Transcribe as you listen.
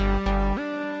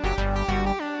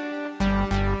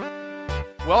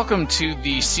welcome to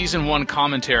the Season 1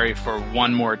 commentary for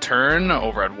One More Turn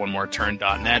over at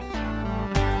onemoreturn.net.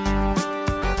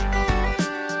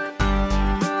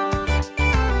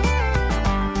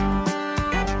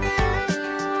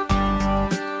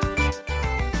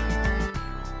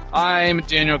 I'm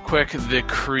Daniel Quick, the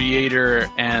creator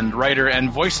and writer and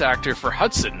voice actor for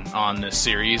Hudson on this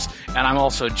series, and I'm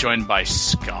also joined by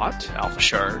Scott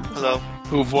Alphashard. Hello.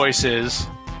 Who voices...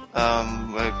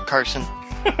 Carson.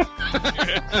 Who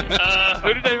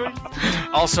did I voice?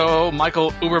 Also,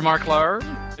 Michael Ubermarklar.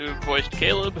 Who voiced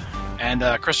Caleb. And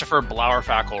Christopher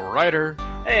Blauerfackel, writer.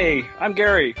 Hey, I'm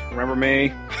Gary. Remember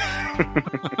me?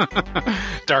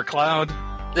 Dark Cloud.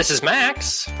 This is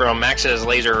Max from Max's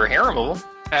Laser Hair Removal.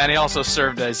 And he also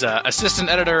served as assistant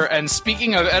editor. And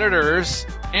speaking of editors,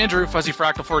 Andrew Fuzzy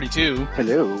Fractal 42.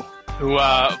 Hello. Who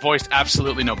voiced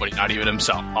absolutely nobody, not even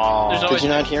himself. Oh, did you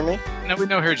not hear me? No, we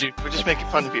never heard you. We're just making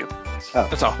fun of you. Oh,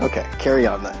 that's all. Okay, carry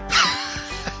on then.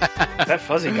 That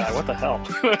fuzzy guy, what the hell?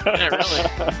 Yeah, really.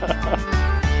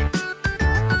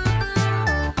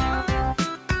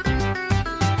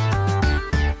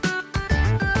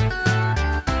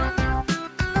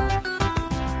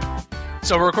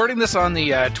 So we're recording this on the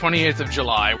 28th of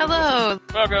July. Hello.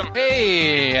 Welcome.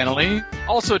 Hey, Annalie.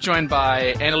 Also joined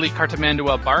by Annalie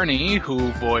Cartamandua Barney,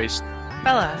 who voiced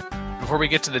Bella. Before we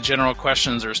get to the general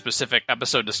questions or specific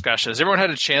episode discussion, has everyone had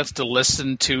a chance to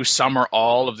listen to some or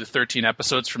all of the 13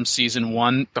 episodes from Season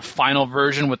 1, the final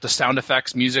version with the sound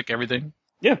effects, music, everything?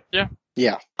 Yeah.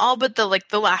 All but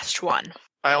the last one.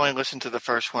 I only listened to the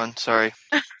first one, sorry.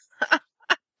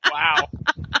 Wow.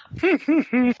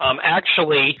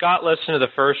 Actually, Scott listened to the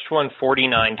first one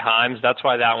 49 times. That's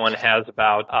why that one has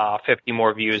about 50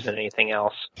 more views than anything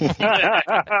else.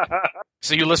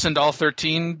 So you listened to all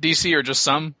 13, DC, or just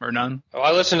some, or none? Oh,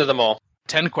 I listened to them all.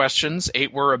 10 questions,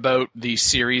 8 were about the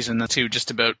series, and the 2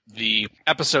 just about the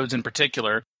episodes in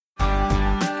particular.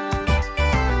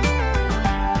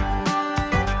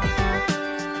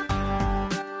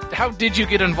 How did you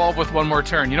get involved with One More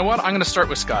Turn? You know what? I'm going to start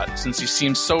with Scott, since he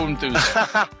seems so enthused.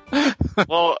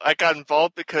 Well, I got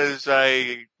involved because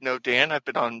I know Dan. I've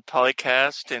been on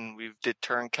Polycast, and we did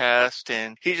Turncast,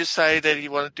 and he decided that he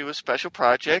wanted to do a special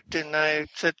project, and I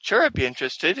said, sure, I'd be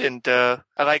interested, and I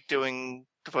like doing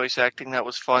the voice acting. That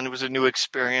was fun. It was a new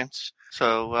experience.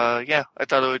 So, yeah, I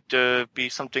thought it would be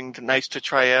something nice to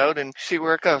try out and see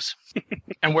where it goes.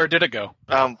 And where did it go?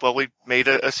 Well, we made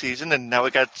a season, and now we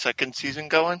got second season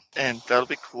going, and that'll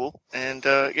be cool. And,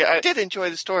 yeah, I did enjoy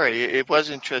the story. It was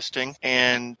interesting,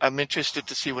 and I'm interested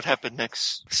to see what happened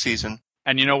next season.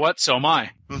 And you know what? So am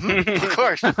I. Mm-hmm. Of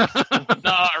course.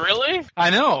 Really? I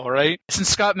know, right? Since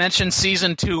Scott mentioned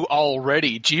Season 2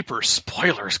 already, jeepers,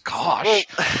 spoilers, gosh.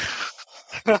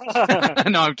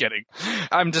 No, I'm kidding.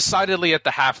 I'm decidedly at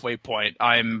the halfway point.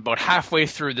 I'm about halfway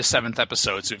through the 7th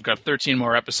episode, so we've got 13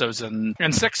 more episodes, and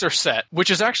 6 are set, which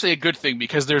is actually a good thing,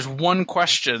 because there's one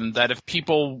question that if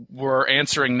people were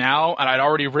answering now, and I'd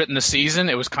already written the season,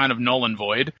 it was kind of null and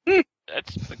void.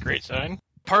 That's a great sign.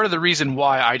 Part of the reason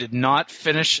why I did not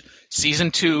finish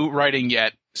Season 2 writing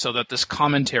yet, so that this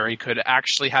commentary could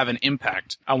actually have an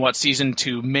impact on what Season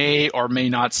 2 may or may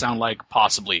not sound like,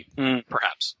 possibly,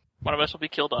 perhaps. One of us will be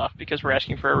killed off because we're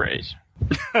asking for a raise.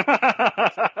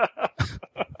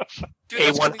 Dude,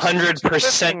 A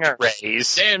 100%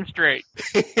 raise. Damn straight.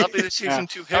 I'll be the Season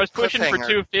 2 hit I was pushing for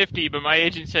cliffhanger. 250, but my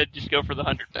agent said just go for the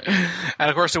 100. And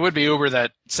of course, it would be Uber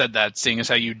that said that, seeing as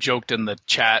how you joked in the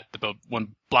chat about when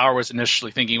Blauer was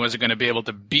initially thinking he wasn't going to be able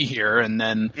to be here, and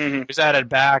then he was added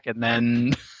back, and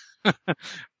then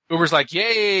Uber's like,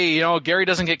 yay, Gary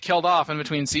doesn't get killed off in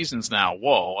between seasons now.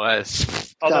 Whoa.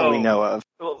 That's... That we know of.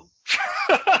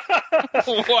 I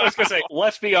was going to say,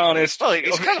 let's be honest. Well,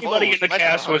 he's if kind of anybody old. in the Might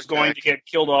cast have a was going heart to get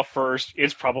killed off first,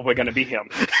 it's probably going to be him.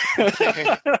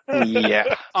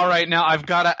 Yeah. All right, now I've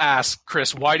got to ask,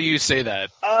 Chris, why do you say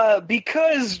that?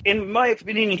 Because, in my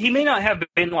opinion, he may not have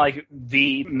been,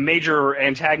 the major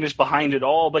antagonist behind it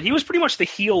all, but he was pretty much the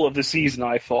heel of the season,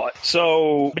 I thought.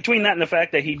 So, between that and the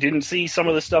fact that he didn't see some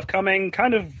of the stuff coming,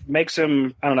 kind of makes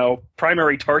him, I don't know,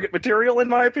 primary target material, in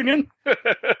my opinion.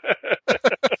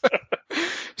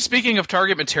 Speaking of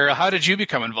target material, how did you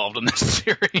become involved in this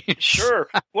series? Sure.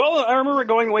 Well, I remember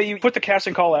going away, you put the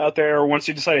casting call out there once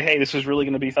you decided, hey, this is really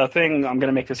going to be a thing, I'm going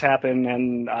to make this happen,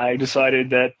 and I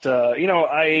decided that,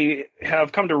 I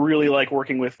have come to really like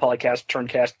working with Polycast,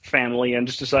 Turncast family, and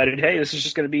just decided, hey, this is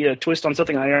just going to be a twist on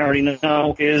something I already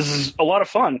know is a lot of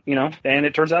fun, and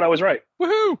it turns out I was right.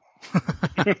 Woohoo!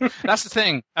 That's the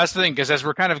thing, because as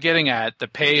we're kind of getting at, the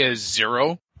pay is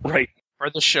 0. Right. For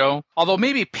the show. Although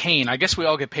maybe pain. I guess we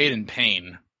all get paid in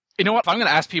pain. You know what? If I'm going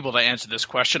to ask people to answer this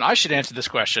question, I should answer this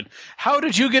question. How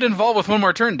did you get involved with One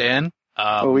More Turn, Dan?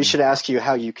 Well, we should ask you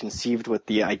how you conceived with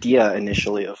the idea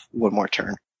initially of One More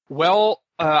Turn. Well,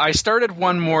 I started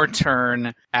One More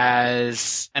Turn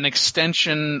as an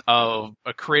extension of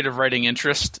a creative writing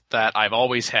interest that I've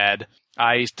always had.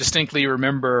 I distinctly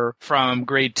remember from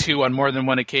grade 2 on more than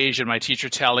one occasion my teacher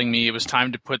telling me it was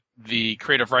time to put the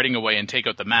creative writing away and take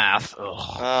out the math. Ugh.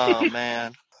 Oh,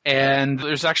 man. And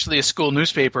there's actually a school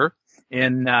newspaper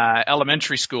in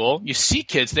elementary school. You see,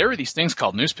 kids, there are these things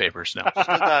called newspapers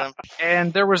now.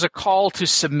 And there was a call to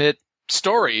submit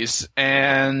stories,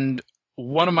 and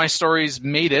one of my stories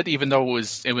made it, even though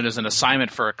it was an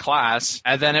assignment for a class,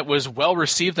 and then it was well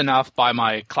received enough by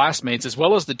my classmates as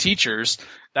well as the teachers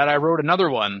that I wrote another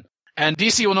one. And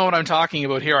DC will know what I'm talking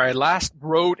about here. I last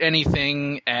wrote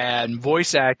anything and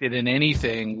voice acted in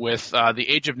anything with the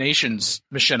Age of Nations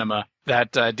machinima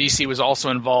that DC was also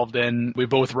involved in. We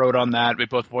both wrote on that. We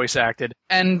both voice acted.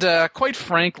 And quite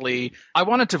frankly, I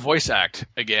wanted to voice act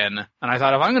again. And I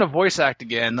thought, if I'm going to voice act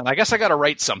again, then I guess I got to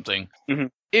write something. Mm-hmm.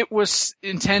 It was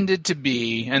intended to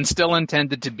be, and still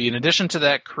intended to be, in addition to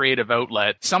that creative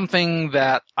outlet, something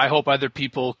that I hope other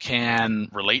people can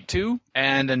relate to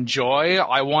and enjoy.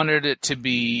 I wanted it to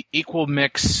be equal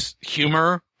mix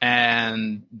humor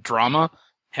and drama,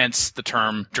 hence the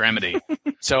term dramedy.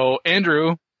 So,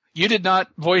 Andrew, you did not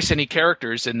voice any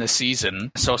characters in this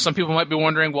season, so some people might be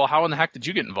wondering, well, how in the heck did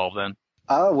you get involved then?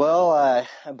 I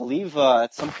believe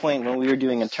at some point when we were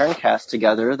doing a Turncast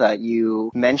together that you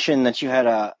mentioned that you had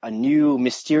a new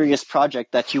mysterious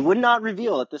project that you would not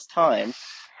reveal at this time.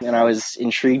 And I was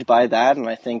intrigued by that, and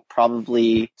I think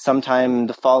probably sometime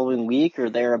the following week or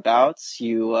thereabouts,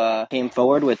 you came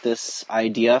forward with this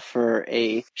idea for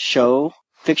a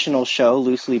fictional show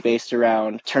loosely based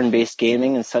around turn-based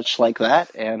gaming and such like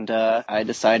that. And I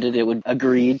decided it would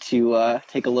agree to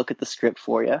take a look at the script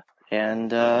for you.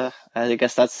 And I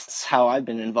guess that's how I've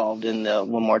been involved in the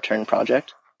One More Turn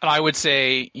project. And I would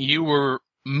say you were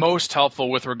most helpful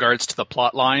with regards to the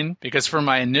plot line, because for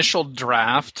my initial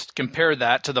draft, compare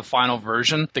that to the final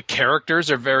version, the characters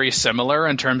are very similar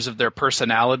in terms of their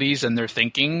personalities and their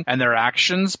thinking and their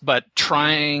actions, but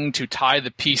trying to tie the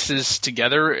pieces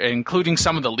together, including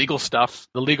some of the legal stuff,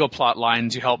 the legal plot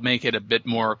lines, you help make it a bit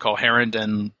more coherent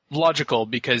and logical,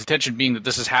 because intention being that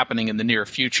this is happening in the near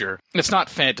future. It's not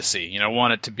fantasy, I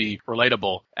want it to be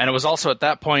relatable. And it was also at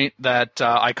that point that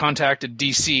I contacted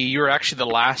DC. You were actually the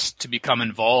last to become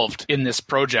involved in this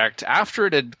project after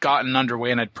it had gotten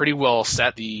underway and I'd pretty well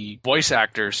set the voice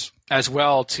actors as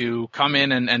well to come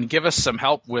in and give us some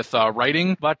help with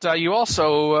writing. But you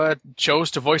also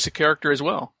chose to voice a character as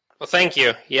well. Well, thank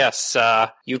you. Yes,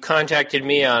 you contacted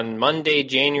me on Monday,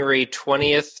 January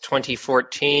 20th,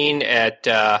 2014 at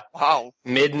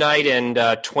midnight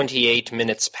and 28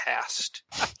 minutes past.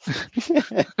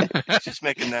 Just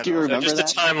making that Do you up. remember Just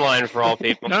that? a timeline for all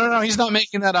people. No, he's not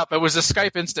making that up. It was a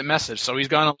Skype instant message, so he's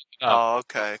gone to look it up. Oh,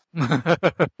 okay.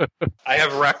 I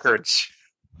have records.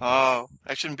 Oh,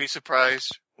 I shouldn't be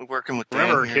surprised. We're working with Dan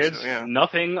Remember, here, kids, so, yeah.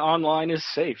 nothing online is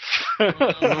safe.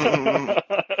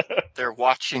 They're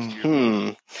watching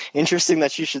you. Interesting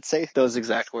that you should say those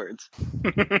exact words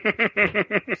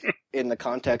in the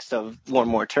context of One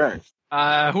More Turn.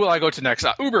 Who will I go to next?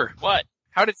 Uber. What?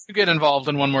 How did you get involved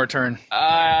in One More Turn?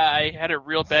 I had a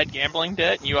real bad gambling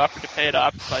debt, and you offered to pay it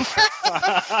off.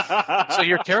 So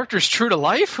your character's true to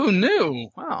life? Who knew?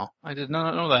 Wow, I did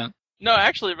not know that. No,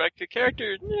 actually, like, the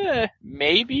character,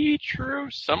 maybe true,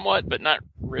 somewhat, but not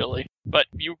really. But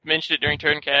you mentioned it during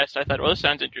Turncast. I thought, well, this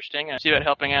sounds interesting. I see that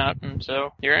helping out, and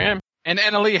so here I am. And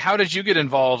Annalie, how did you get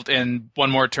involved in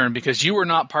One More Turn? Because you were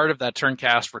not part of that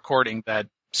Turncast recording that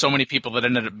so many people that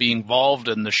ended up being involved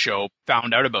in the show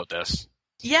found out about this.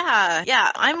 Yeah.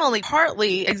 I'm only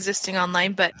partly existing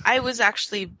online, but I was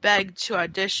actually begged to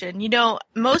audition.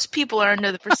 Most people are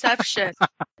under the perception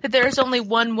that there's only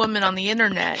one woman on the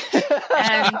internet,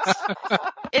 and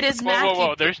it is Mackie.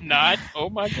 Whoa, there's not?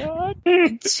 Oh my god.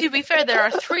 To be fair, there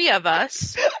are 3 of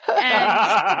us, and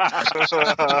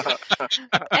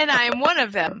I'm one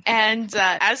of them. And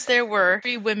as there were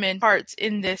 3 women parts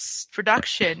in this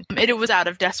production, it was out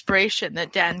of desperation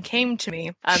that Dan came to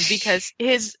me, because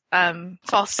his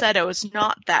falsetto is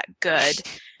not that good.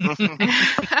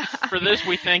 For this,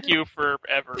 we thank you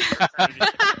forever.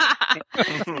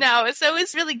 No, so it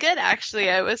was really good, actually.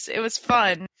 It was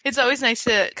fun. It's always nice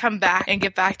to come back and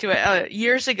get back to it.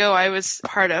 Years ago, I was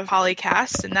part of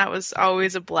Polycast, and that was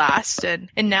always a blast. And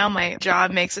now my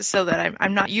job makes it so that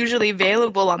I'm not usually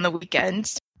available on the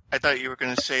weekends. I thought you were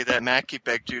going to say that Mackie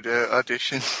begged you to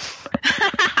audition.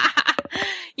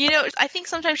 I think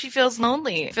sometimes she feels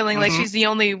lonely, feeling like she's the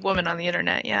only woman on the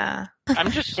internet. Yeah.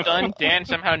 I'm just stunned Dan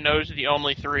somehow knows the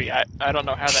only three. I don't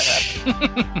know how that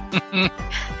happened.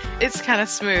 It's kind of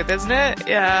smooth, isn't it?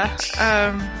 Yeah.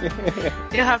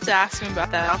 You'll have to ask him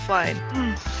about that offline.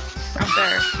 Out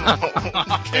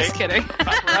there. Just kidding.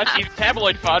 Paparazzi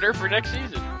tabloid fodder for next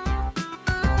season.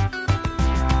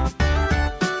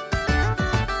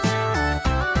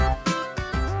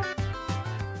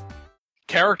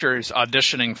 Characters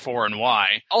auditioning for and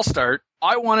why. I'll start.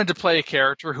 I wanted to play a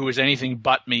character who is anything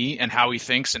but me and how he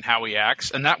thinks and how he acts,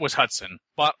 and that was Hudson.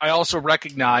 But I also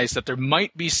recognized that there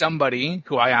might be somebody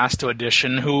who I asked to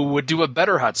audition who would do a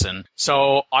better Hudson.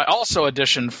 So I also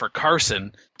auditioned for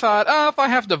Carson. Thought, if I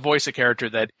have to voice a character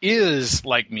that is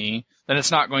like me, then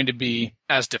it's not going to be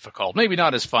as difficult. Maybe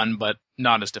not as fun, but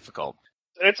not as difficult.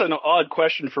 It's an odd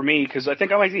question for me because I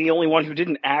think I might be the only one who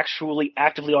didn't actually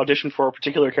actively audition for a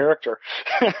particular character.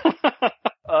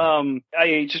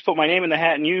 I just put my name in the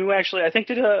hat, and you actually, I think,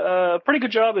 did a pretty good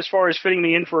job as far as fitting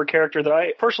me in for a character that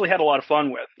I personally had a lot of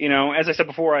fun with. As I said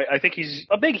before, I think he's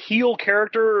a big heel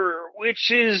character,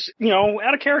 which is,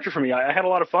 out of character for me. I had a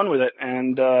lot of fun with it,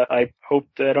 and I hope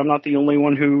that I'm not the only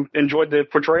one who enjoyed the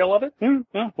portrayal of it.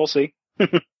 Well, we'll see.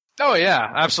 Oh,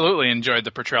 yeah, absolutely enjoyed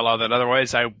the portrayal of it.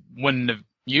 Otherwise, I wouldn't have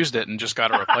used it and just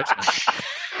got a replacement.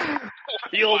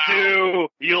 You'll do.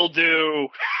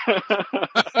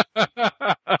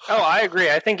 Oh, I agree.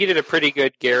 I think you did a pretty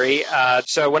good, Gary.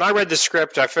 So when I read the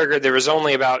script, I figured there was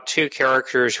only about 2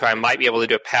 characters who I might be able to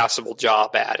do a passable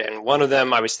job at. And one of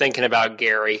them, I was thinking about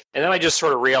Gary. And then I just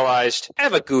sort of realized I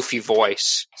have a goofy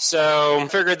voice. So I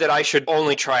figured that I should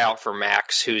only try out for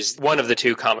Max, who's one of the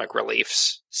 2 comic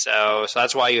reliefs. So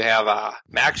that's why you have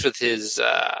Max with his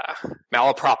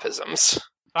malapropisms.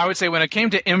 I would say when it came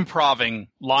to improving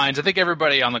lines, I think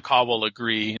everybody on the call will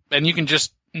agree, and you can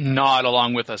just nod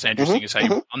along with us, Andrew, seeing as how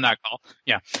you on that call.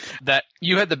 Yeah. That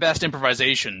you had the best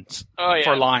improvisations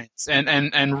for lines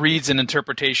and reads and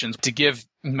interpretations to give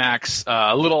Max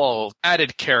a little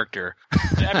added character.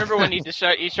 I remember when he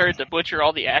started to butcher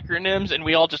all the acronyms, and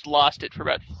we all just lost it for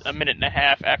about a minute and a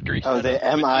half after he said the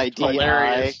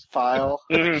MIDI file.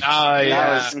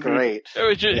 That was great. It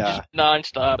was just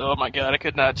nonstop. Oh my god, I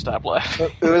could not stop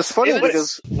laughing. It was funny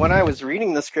because when I was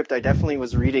reading the script, I definitely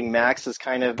was reading Max as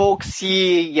kind of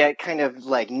folksy, yet kind of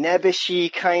like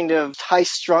nebbishy, kind of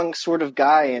high-strung sort of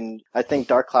guy, and I think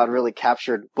Dark Cloud really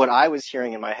captured what I was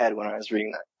hearing in my head when I was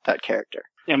reading that character.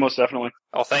 Yeah, most definitely.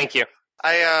 Oh, thank you.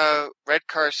 I read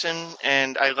Carson,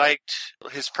 and I liked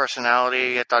his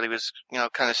personality. I thought he was,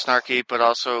 kind of snarky, but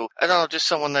also, I don't know, just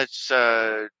someone that's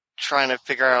trying to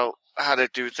figure out how to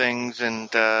do things, and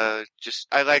I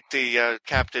like the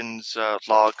captain's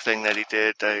log thing that he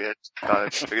did. I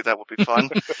figured that would be fun.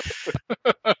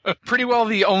 Pretty well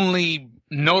the only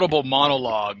notable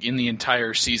monologue in the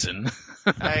entire season.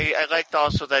 I liked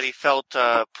also that he felt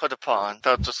put upon.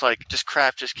 Felt just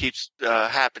crap just keeps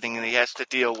happening and he has to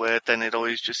deal with, and it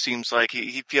always just seems like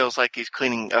he feels like he's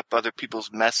cleaning up other people's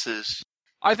messes.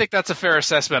 I think that's a fair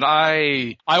assessment.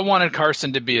 I wanted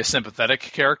Carson to be a sympathetic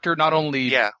character, not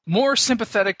only more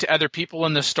sympathetic to other people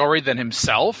in the story than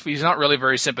himself. He's not really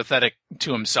very sympathetic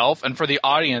to himself. And for the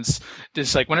audience,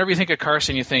 it's like whenever you think of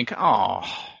Carson, you think, oh,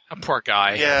 a poor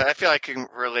guy. Yeah, I feel like I can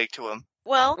relate to him.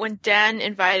 Well, when Dan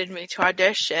invited me to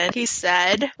audition, he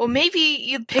said, well, maybe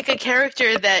you'd pick a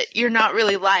character that you're not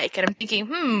really like. And I'm thinking,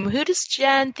 who does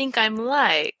Jen think I'm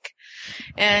like?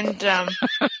 And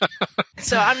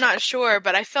so I'm not sure,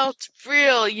 but I felt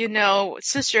real,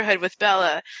 sisterhood with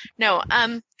Bella. No,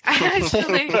 I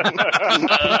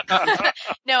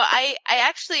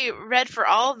actually read for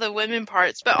all the women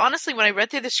parts, but honestly, when I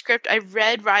read through the script, I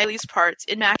read Riley's parts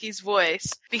in Mackie's voice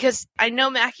because I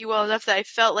know Mackie well enough that I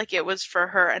felt like it was for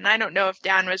her, and I don't know if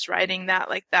Dan was writing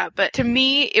that like that, but to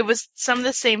me, it was some of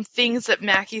the same things that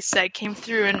Mackie said came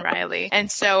through in Riley, and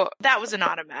so that was an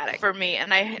automatic for me,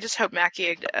 and I just hope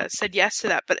Mackie said yes to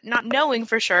that, but not knowing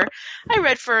for sure, I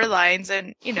read for her lines,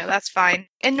 and, that's fine.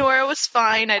 And Nora was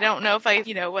fine. I don't know if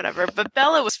whatever. But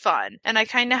Bella was fun. And I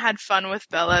kind of had fun with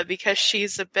Bella because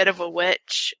she's a bit of a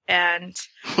witch. And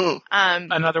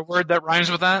another word that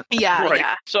rhymes with that? Yeah, right.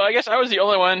 Yeah. So I guess I was the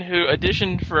only one who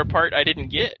auditioned for a part I didn't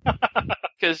get.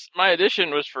 Because my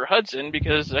audition was for Hudson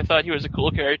because I thought he was a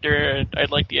cool character. And I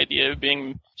liked the idea of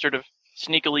being sort of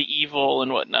sneakily evil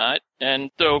and whatnot. And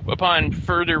so upon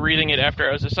further reading it after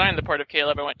I was assigned the part of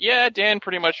Caleb, I went, yeah, Dan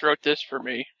pretty much wrote this for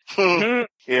me.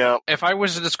 Yeah. If I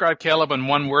was to describe Caleb in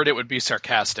one word, it would be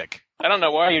sarcastic. I don't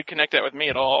know why you'd connect that with me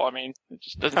at all. I mean, it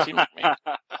just doesn't seem like me.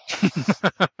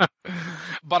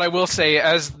 But I will say,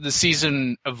 as the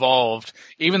season evolved,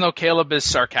 even though Caleb is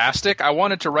sarcastic, I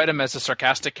wanted to write him as a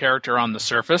sarcastic character on the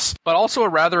surface, but also a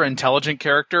rather intelligent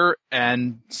character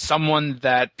and someone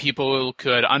that people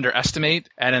could underestimate.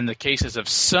 And in the cases of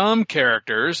some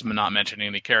characters, I'm not mentioning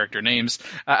any character names,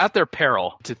 at their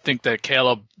peril, to think that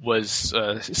Caleb was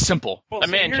simple. A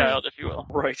man-child, if you will.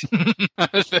 Right.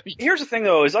 Here's the thing,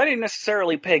 though, is I didn't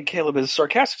necessarily peg Caleb as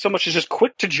sarcastic so much as just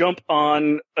quick to jump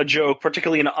on a joke,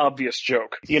 particularly an obvious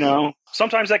joke. You know?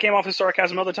 Sometimes that came off as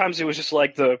sarcasm, other times it was just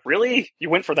like really? You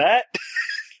went for that?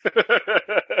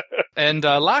 And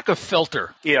lack of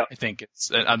filter. Yeah. I think it's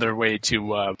another way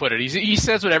to put it. He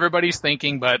says what everybody's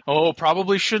thinking, but,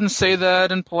 probably shouldn't say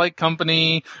that in polite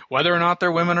company. Whether or not there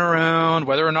are women around,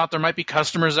 whether or not there might be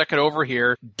customers that could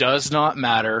overhear, does not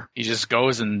matter. He just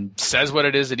goes and says what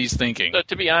it is that he's thinking. But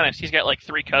to be honest, he's got like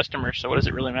 3 customers, so what does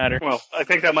it really matter? Well, I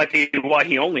think that might be why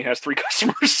he only has 3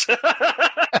 customers.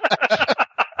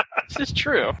 This is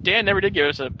true. Dan never did give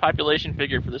us a population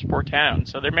figure for this poor town,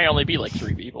 so there may only be like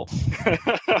 3 people.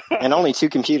 And only 2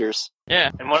 computers. Yeah.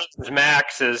 And one of them is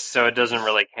Max's, so it doesn't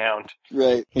really count.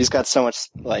 Right. He's got so much,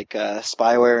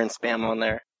 spyware and spam on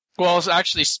there. Well,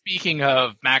 actually, speaking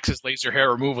of Max's laser hair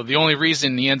removal, the only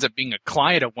reason he ends up being a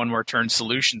client at One More Turn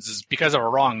Solutions is because of a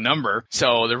wrong number.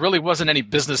 So there really wasn't any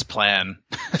business plan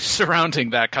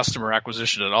surrounding that customer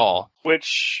acquisition at all.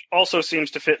 Which also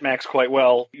seems to fit Max quite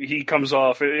well. He comes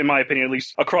off, in my opinion, at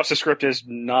least across the script, as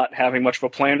not having much of a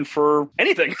plan for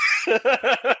anything.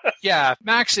 Yeah,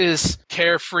 Max is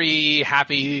carefree,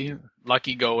 happy,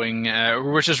 lucky-going,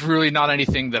 which is really not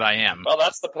anything that I am. Well,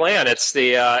 that's the plan. It's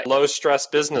the low-stress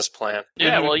business plan.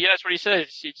 Yeah, well, yeah, that's what he says.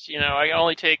 It's, I can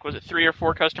only take, 3 or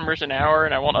 4 customers an hour,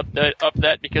 and I won't up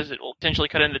that because it will potentially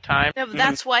cut into time. No, but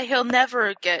that's why he'll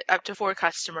never get up to 4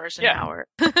 customers an hour.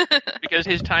 Because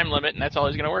his time limit, and that's all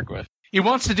he's going to work with. He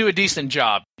wants to do a decent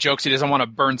job. Jokes he doesn't want to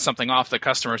burn something off that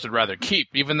customers would rather keep.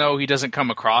 Even though he doesn't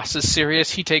come across as serious,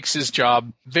 he takes his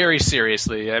job very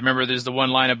seriously. I remember there's the one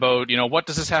line about, what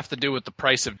does this have to do with the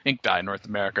price of ink dye in North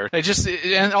America?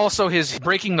 And also his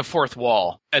breaking the fourth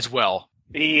wall as well.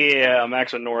 Yeah,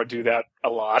 Max and Nora do that a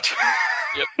lot.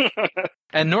 Yep.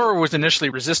 And Nora was initially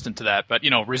resistant to that, but,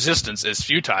 resistance is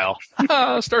futile.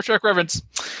 Star Trek reference,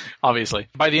 obviously.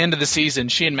 By the end of the season,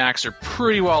 she and Max are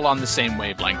pretty well on the same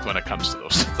wavelength when it comes to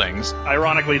those things.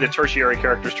 Ironically, the tertiary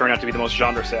characters turn out to be the most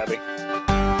genre-savvy.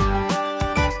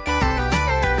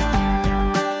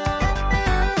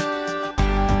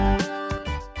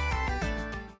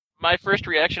 My first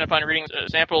reaction upon reading a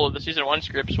sample of the Season 1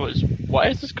 scripts was, why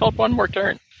is this called One More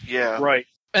Turn? Yeah. Right.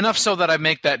 Enough so that I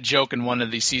make that joke in one of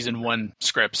the Season 1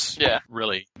 scripts. Yeah.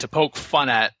 Really. To poke fun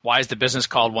at why is the business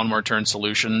called One More Turn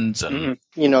Solutions. And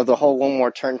The whole One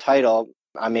More Turn title,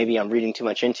 maybe I'm reading too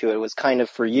much into it, was kind of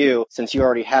for you, since you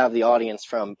already have the audience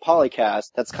from Polycast,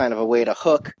 that's kind of a way to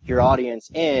hook your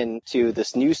audience in to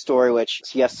this new story, which,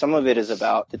 yes, some of it is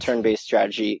about the turn-based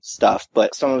strategy stuff,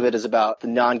 but some of it is about the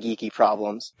non-geeky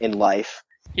problems in life.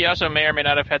 He also may or may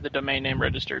not have had the domain name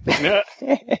registered.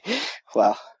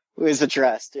 Well, it was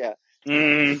addressed, yeah.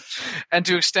 And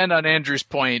to extend on Andrew's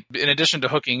point, in addition to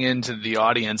hooking into the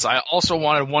audience, I also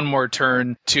wanted One More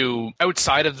Turn to,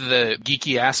 outside of the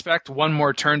geeky aspect, One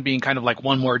More Turn being kind of like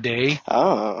one more day.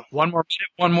 Oh. One more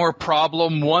minute, one more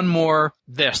problem, one more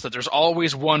this, that there's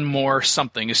always one more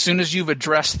something. As soon as you've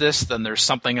addressed this, then there's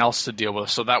something else to deal with.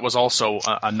 So that was also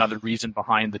another reason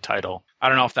behind the title. I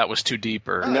don't know if that was too deep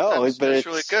or... No, that's but it's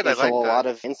really good. It's I like a that. lot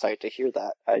of insight to hear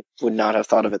that. I would not have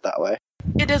thought of it that way.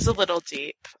 It is a little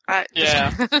deep.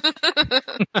 Yeah.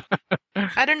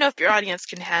 I don't know if your audience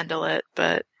can handle it,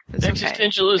 but it's okay.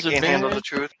 Existentialism, Can't handle the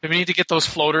truth. We need to get those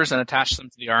floaters and attach them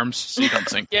to the arms so you don't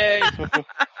sink. Yay.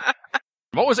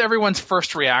 What was everyone's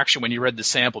first reaction when you read the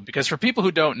sample? Because for people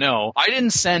who don't know, I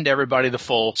didn't send everybody the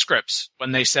full scripts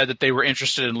when they said that they were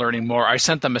interested in learning more. I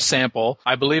sent them a sample.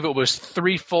 I believe it was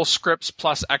 3 full scripts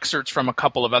plus excerpts from a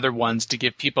couple of other ones to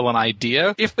give people an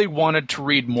idea if they wanted to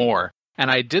read more. And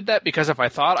I did that because if I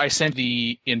thought I sent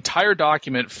the entire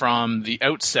document from the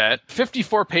outset,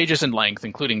 54 pages in length,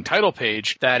 including title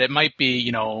page, that it might be,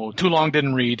 too long,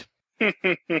 didn't read.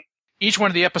 Each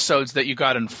one of the episodes that you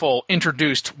got in full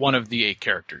introduced one of the 8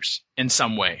 characters in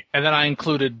some way. And then I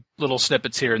included little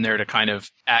snippets here and there to kind of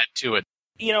add to it.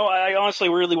 I honestly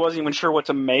really wasn't even sure what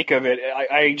to make of it.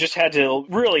 I just had to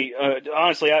really,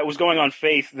 honestly, I was going on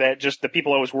faith that just the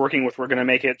people I was working with were going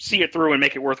to see it through and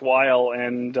make it worthwhile.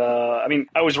 And,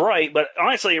 I was right, but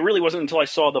honestly, it really wasn't until I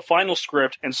saw the final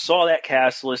script and saw that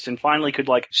cast list and finally could,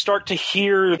 start to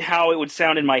hear how it would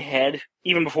sound in my head.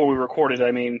 Even before we recorded,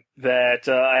 that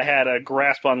I had a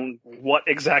grasp on what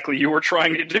exactly you were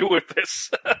trying to do with this.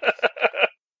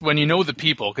 when you know the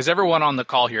people, because everyone on the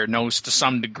call here knows to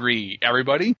some degree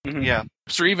everybody. Mhm. Yeah.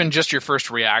 So even just your first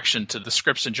reaction to the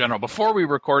scripts in general, before we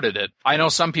recorded it, I know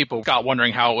some people got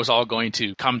wondering how it was all going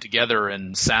to come together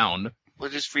and sound. Well,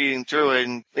 just reading through it,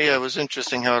 and yeah, it was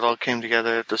interesting how it all came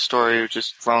together. The story was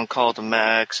just Ron called to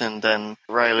Max, and then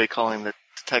Riley calling the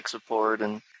tech support,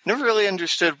 and never really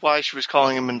understood why she was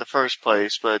calling him in the first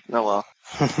place, but oh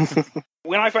well.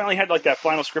 When I finally had like that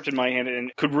final script in my hand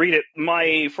and could read it,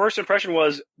 my first impression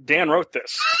was, Dan wrote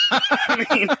this. I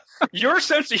mean, your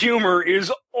sense of humor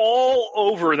is all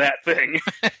over that thing.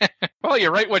 Well, you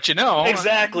write what you know.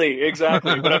 Exactly.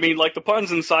 But I mean, like the puns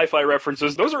and sci-fi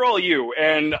references, those are all you.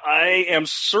 And I am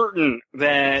certain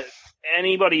that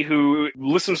anybody who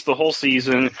listens to the whole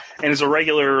season and is a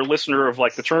regular listener of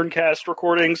like the Turncast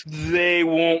recordings, they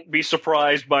won't be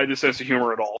surprised by the sense of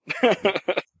humor at all.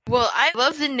 Well, I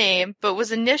love the name, but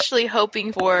was initially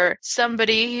hoping for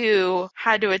somebody who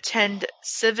had to attend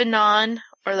Civ-Anon,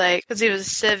 or like, because he was a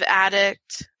Civ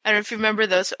addict. I don't know if you remember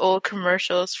those old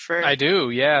commercials for I do,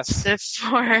 yes. Civ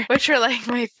 4, which are like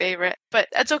my favorite. But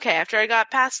that's okay. After I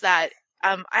got past that,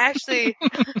 I actually,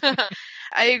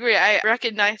 I agree. I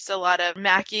recognized a lot of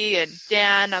Mackie and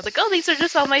Dan. I was like, oh, these are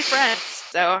just all my friends.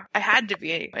 So I had to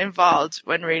be involved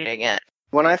when reading it.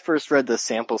 When I first read the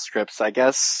sample scripts, I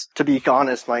guess, to be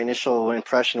honest, my initial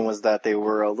impression was that they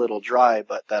were a little dry,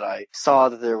 but that I saw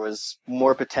that there was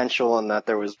more potential and that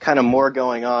there was kind of more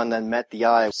going on than met the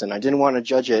eye. And I didn't want to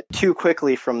judge it too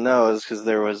quickly from those because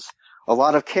there was a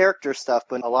lot of character stuff,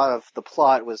 but a lot of the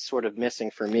plot was sort of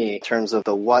missing for me in terms of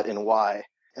the what and why.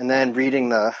 And then reading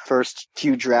the first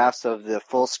few drafts of the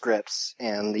full scripts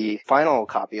and the final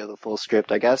copy of the full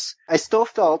script, I guess, I still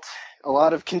felt a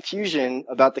lot of confusion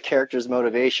about the characters'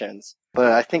 motivations.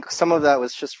 But I think some of that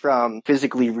was just from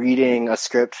physically reading a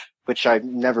script, which I've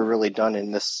never really done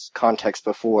in this context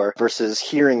before, versus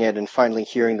hearing it and finally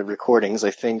hearing the recordings.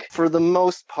 I think for the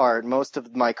most part, most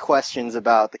of my questions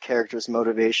about the characters'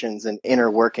 motivations and inner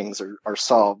workings are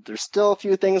solved. There's still a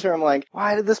few things where I'm like,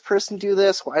 why did this person do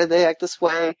this? Why did they act this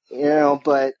way? You know,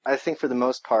 but I think for the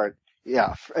most part,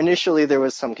 yeah, initially there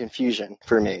was some confusion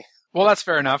for me. Well, that's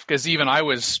fair enough, because even I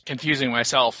was confusing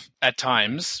myself at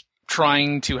times,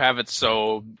 trying to have it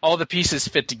so all the pieces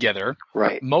fit together.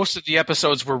 Right. Most of the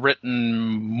episodes were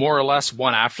written more or less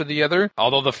one after the other,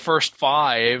 although the first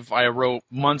 5 I wrote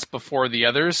months before the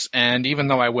others, and even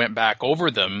though I went back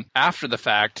over them after the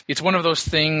fact, it's one of those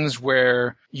things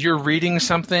where you're reading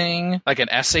something, like an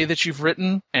essay that you've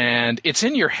written, and it's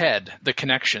in your head, the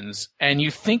connections, and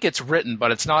you think it's written,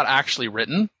 but it's not actually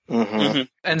written. Mm-hmm.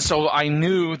 And so I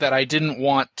knew that I didn't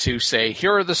want to say,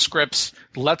 here are the scripts,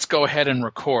 let's go ahead and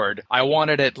record. I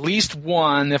wanted at least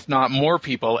one, if not more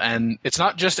people, and it's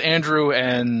not just Andrew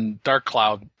and Dark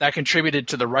Cloud that contributed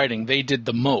to the writing. They did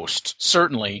the most,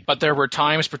 certainly. But there were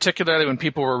times, particularly when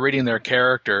people were reading their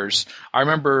characters, I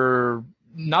remember,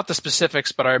 not the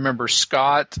specifics, but I remember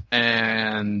Scott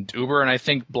and Uber, and I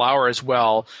think Blauer as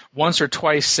well, once or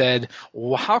twice said,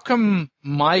 well, how come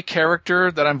my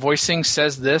character that I'm voicing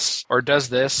says this or does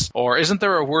this, or isn't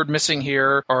there a word missing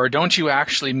here, or don't you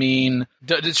actually mean,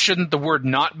 shouldn't the word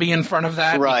not be in front of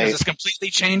that? Right. Because it completely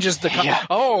changes the, Yeah.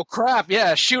 Oh crap,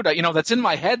 yeah, shoot, that's in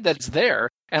my head that's there.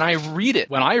 And I read it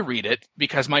when I read it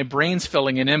because my brain's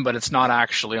filling it in, but it's not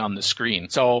actually on the screen.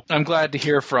 So I'm glad to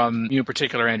hear from you in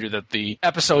particular, Andrew, that the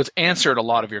episodes answered a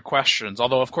lot of your questions.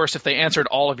 Although, of course, if they answered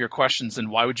all of your questions, then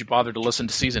why would you bother to listen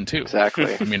to season 2?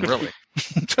 Exactly. I mean, really.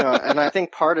 And I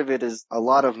think part of it is a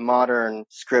lot of modern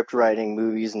script writing,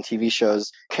 movies and TV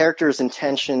shows, characters'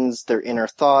 intentions, their inner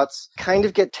thoughts kind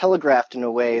of get telegraphed in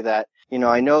a way that,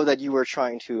 I know that you were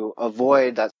trying to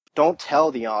avoid that. Don't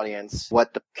tell the audience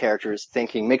what the character is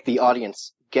thinking. Make the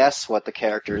audience guess what the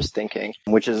character is thinking,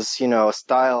 which is, a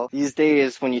style. These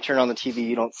days, when you turn on the TV,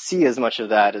 you don't see as much of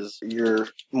that as you're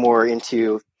more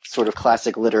into sort of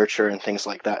classic literature and things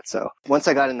like that. So once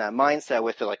I got in that mindset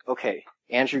with it, like, okay,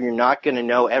 Andrew, you're not going to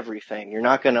know everything. You're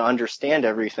not going to understand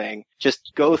everything.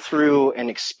 Just go through and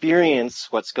experience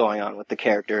what's going on with the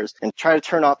characters and try to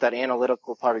turn off that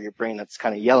analytical part of your brain that's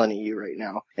kind of yelling at you right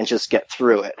now and just get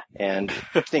through it, and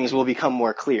things will become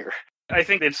more clear. I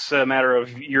think it's a matter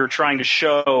of you're trying to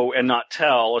show and not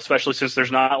tell, especially since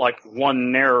there's not like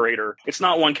one narrator. It's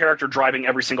not one character driving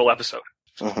every single episode.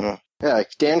 Mm-hmm. Yeah,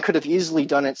 Dan could have easily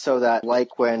done it so that,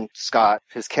 like when Scott,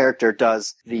 his character,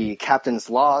 does the captain's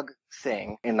log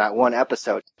thing in that one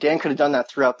episode, Dan could have done that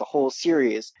throughout the whole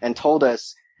series and told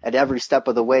us at every step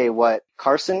of the way what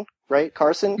Carson, right,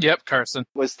 Carson? Yep, Carson.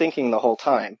 Was thinking the whole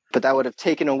time. But that would have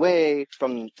taken away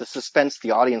from the suspense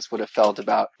the audience would have felt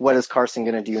about what is Carson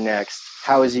going to do next?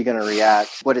 How is he going to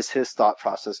react? What is his thought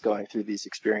process going through these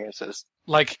experiences?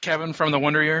 Like Kevin from the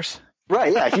Wonder Years?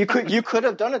 Right, yeah, you could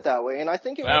have done it that way, and I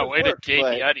think it would have Way worked. to gate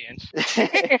the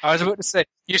audience. I was about to say,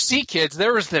 you see, kids,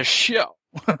 there was this show.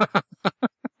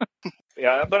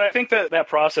 Yeah, but I think that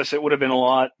process, it would have been a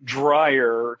lot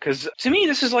drier, because to me,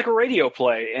 this is like a radio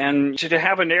play, and to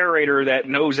have a narrator that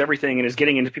knows everything and is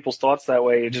getting into people's thoughts that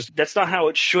way, that's not how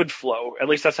it should flow. At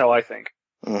least that's how I think.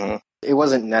 Mm-hmm. It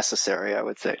wasn't necessary, I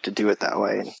would say, to do it that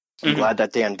way. And I'm glad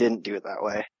that Dan didn't do it that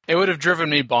way. It would have driven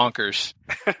me bonkers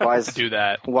to do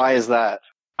that. Why is that?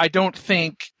 I don't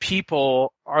think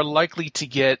people are likely to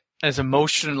get as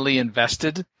emotionally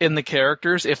invested in the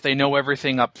characters if they know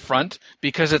everything up front,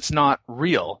 because it's not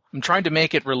real. I'm trying to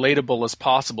make it relatable as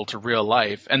possible to real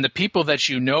life. And the people that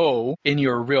you know in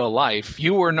your real life,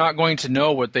 you are not going to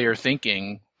know what they are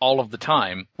thinking all of the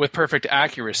time with perfect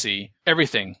accuracy,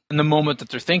 everything in the moment that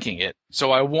they're thinking it.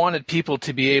 So I wanted people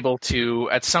to be able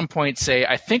to at some point say,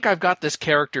 I think I've got this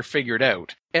character figured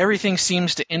out. Everything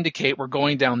seems to indicate we're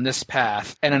going down this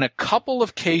path. And in a couple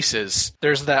of cases,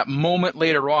 there's that moment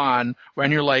later on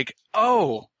when you're like,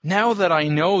 oh, now that I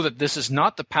know that this is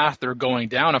not the path they're going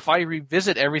down, if I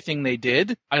revisit everything they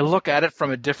did, I look at it from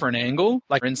a different angle,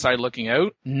 like inside looking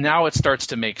out, now it starts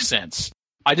to make sense.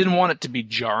 I didn't want it to be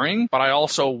jarring, but I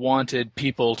also wanted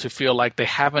people to feel like they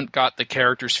haven't got the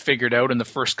characters figured out in the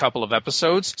first couple of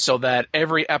episodes, so that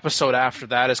every episode after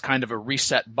that is kind of a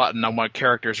reset button on what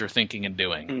characters are thinking and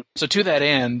doing. So to that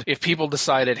end, if people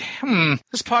decided,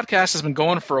 this podcast has been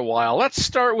going for a while, let's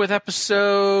start with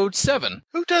episode 7.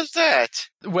 Who does that?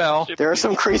 Well, there are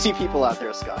some crazy people out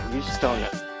there, Scott. You just don't know.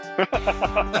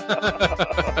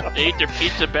 They ate their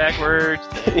pizza backwards.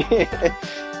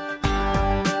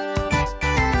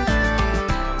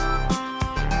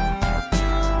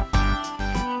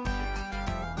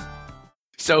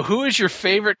 So who is your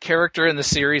favorite character in the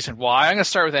series and why? I'm going to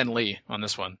start with Ann Lee on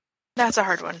this one. That's a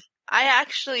hard one. I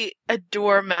actually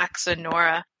adore Max and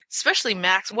Nora, especially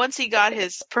Max. Once he got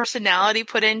his personality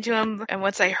put into him and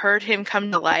once I heard him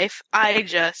come to life, I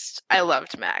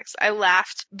loved Max. I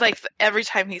laughed like every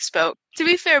time he spoke. To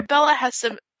be fair, Bella has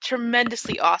some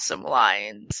tremendously awesome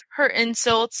lines. Her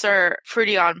insults are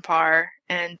pretty on par,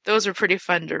 and those are pretty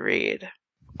fun to read.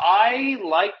 I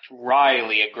liked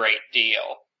Riley a great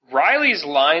deal. Riley's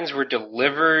lines were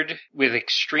delivered with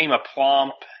extreme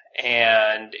aplomb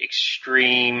and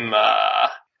extreme,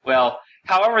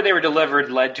 however they were delivered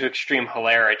led to extreme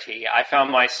hilarity. I found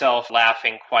myself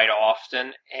laughing quite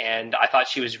often, and I thought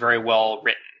she was very well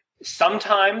written.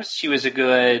 Sometimes she was a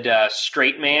good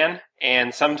straight man,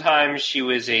 and sometimes she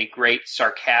was a great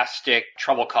sarcastic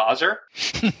trouble causer.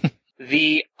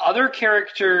 The other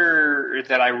character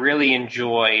that I really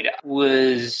enjoyed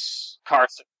was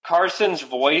Carson. Carson's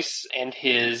voice and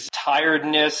his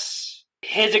tiredness,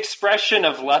 his expression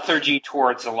of lethargy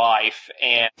towards life,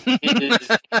 and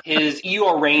his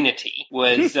Eoraneity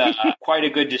was quite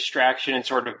a good distraction and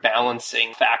sort of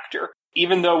balancing factor.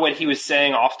 Even though what he was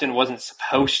saying often wasn't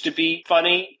supposed to be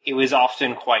funny, it was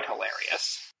often quite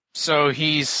hilarious. So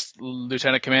he's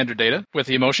Lieutenant Commander Data with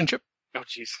the emotion chip? Oh,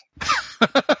 jeez.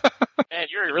 Man,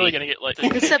 you're really going to get like...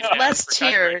 Except less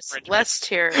tears. Less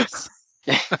tears.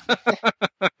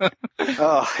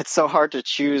 Oh, it's so hard to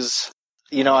choose.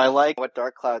 You know, I like what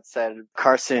Dark Cloud said,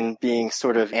 Carson being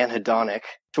sort of anhedonic,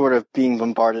 sort of being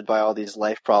bombarded by all these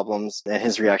life problems and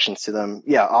his reactions to them.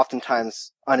 Yeah,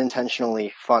 oftentimes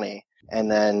unintentionally funny. And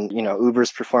then, you know,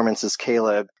 Uber's performance as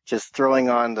Caleb, just throwing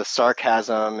on the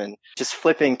sarcasm and just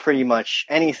flipping pretty much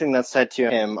anything that's said to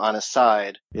him on his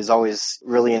side is always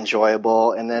really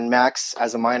enjoyable. And then Max,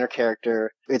 as a minor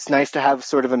character, it's nice to have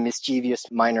sort of a mischievous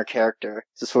minor character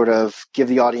to sort of give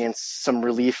the audience some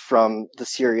relief from the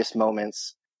serious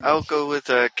moments. I'll go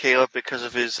with Caleb because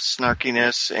of his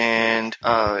snarkiness, and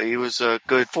he was a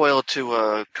good foil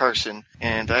to Carson.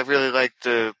 And I really liked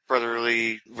the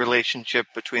brotherly relationship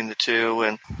between the two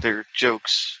and their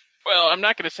jokes. Well, I'm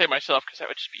not going to say myself because that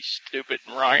would just be stupid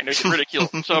and wrong and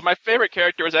ridiculous. So my favorite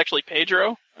character was actually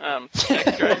Pedro. The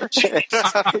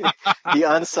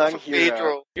unsung hero.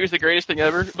 Pedro. He was the greatest thing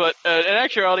ever. But in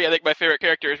actuality, I think my favorite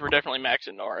characters were definitely Max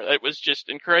and Nora. It was just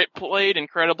played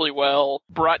incredibly well,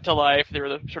 brought to life. They were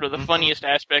the sort of the funniest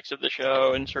aspects of the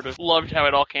show, and sort of loved how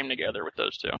it all came together with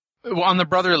those two. Well, on the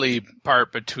brotherly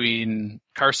part between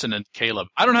Carson and Caleb,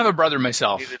 I don't have a brother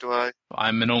myself. Neither do I.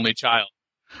 I'm an only child.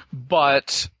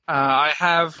 But I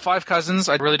have 5 cousins.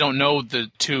 I really don't know the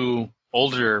 2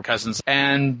 older cousins.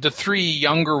 And the 3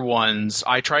 younger ones,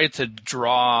 I tried to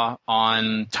draw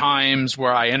on times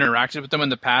where I interacted with them in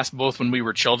the past, both when we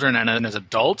were children and then as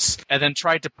adults, and then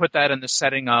tried to put that in the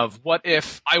setting of what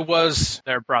if I was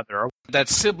their brother? That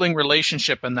sibling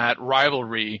relationship and that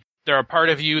rivalry, they're a part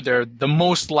of you. They're the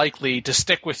most likely to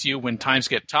stick with you when times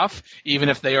get tough, even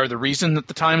if they are the reason that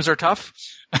the times are tough.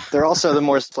 They're also the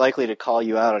most likely to call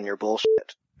you out on your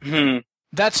bullshit.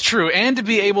 That's true, and to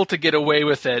be able to get away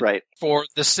with it, Right. For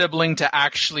the sibling to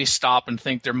actually stop and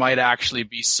think there might actually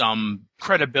be some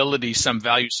credibility, some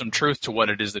value, some truth to what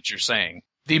it is that you're saying.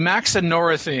 The Max and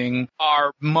Nora thing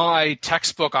are my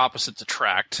textbook opposites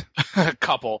attract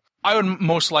couple. I would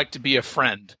most like to be a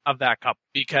friend of that couple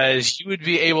because you would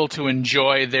be able to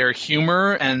enjoy their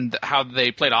humor and how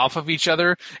they played off of each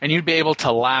other, and you'd be able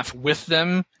to laugh with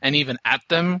them and even at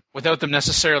them without them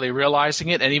necessarily realizing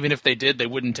it. And even if they did, they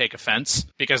wouldn't take offense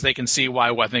because they can see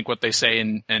why I think what they say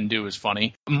and do is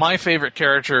funny. My favorite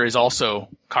character is also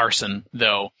Carson,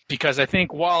 though, because I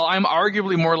think while I'm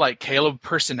arguably more like Caleb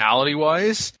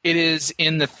personality-wise, it is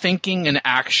in the thinking and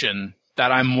action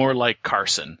that I'm more like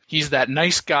Carson. He's that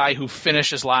nice guy who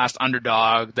finishes last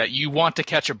underdog that you want to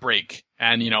catch a break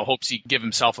and, hopes he give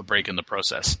himself a break in the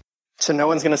process. So no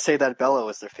one's going to say that Bella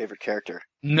was their favorite character.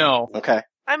 No. Okay.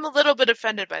 I'm a little bit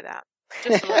offended by that.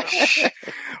 Just a little.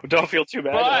 Don't feel too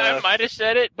bad. Well, I might have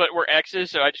said it, but we're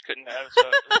exes, so I just couldn't have.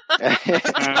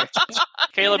 So.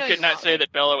 Caleb could not say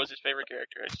that Bella was his favorite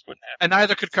character. I just wouldn't have. And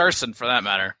neither could Carson, for that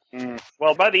matter.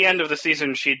 Well, by the end of the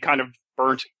season, she'd kind of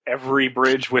burnt every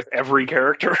bridge with every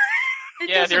charter.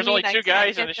 Yeah, there's only 2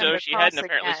 guys in the show she hadn't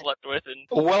apparently slept with.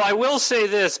 Well, I will say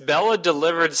this. Bella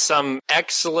delivered some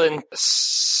excellent,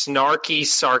 snarky,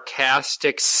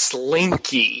 sarcastic,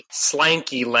 slanky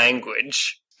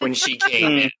language when she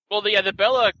came in. Well, the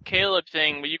Bella-Caleb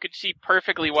thing, you could see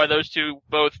perfectly why those two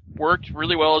both worked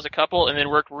really well as a couple and then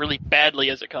worked really badly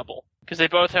as a couple. Because they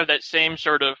both have that same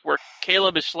sort of, where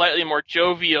Caleb is slightly more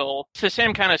jovial. It's the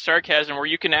same kind of sarcasm where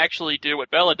you can actually do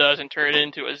what Bella does and turn it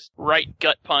into a right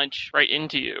gut punch right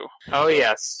into you. Oh,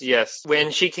 yes.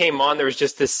 When she came on, there was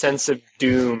just this sense of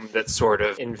doom that sort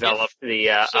of enveloped the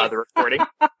recording.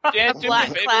 Dan,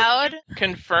 Black Cloud?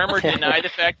 Confirm or deny the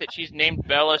fact that she's named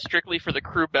Bella strictly for the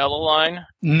Crew Bella line?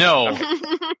 No.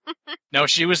 No,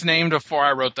 she was named before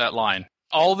I wrote that line.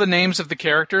 All the names of the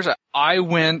characters, I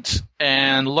went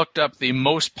and looked up the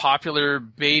most popular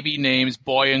baby names,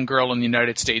 boy and girl, in the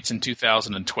United States in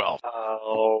 2012.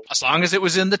 Oh. As long as it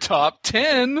was in the top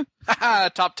 10.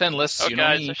 Top 10 lists. Oh, you know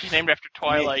God, me. so she's named after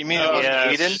Twilight. You mean it was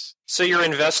Aiden? So you're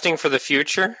investing for the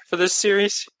future for this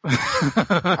series?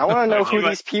 I want to know who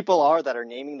these people are that are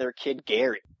naming their kid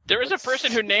Gary. There was a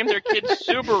person who named their kid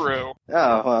Subaru. Oh,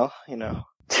 well,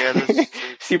 Yeah,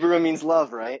 Subaru means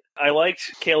love, right? I liked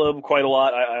Caleb quite a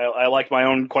lot. I liked my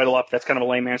own quite a lot. That's kind of a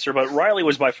lame answer, but Riley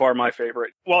was by far my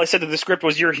favorite. While I said that the script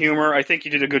was your humor, I think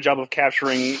you did a good job of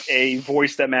capturing a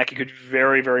voice that Mackie could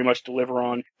very, very much deliver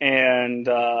on. And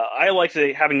I liked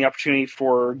having the opportunity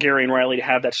for Gary and Riley to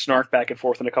have that snark back and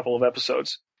forth in a couple of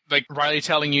episodes. Like Riley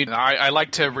telling you, I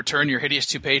like to return your hideous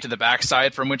toupee to the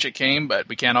backside from which it came, but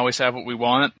we can't always have what we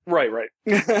want. Right.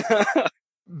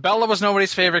 Bella was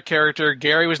nobody's favorite character,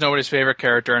 Gary was nobody's favorite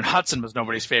character, and Hudson was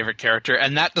nobody's favorite character,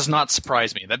 and that does not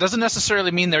surprise me. That doesn't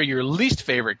necessarily mean they're your least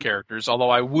favorite characters, although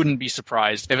I wouldn't be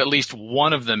surprised if at least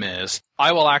one of them is.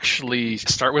 I will actually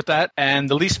start with that, and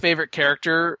the least favorite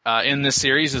character in this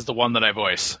series is the one that I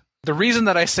voice. The reason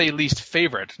that I say least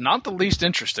favorite, not the least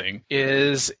interesting,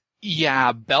 is...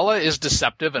 yeah, Bella is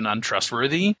deceptive and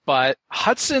untrustworthy, but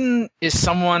Hudson is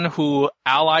someone who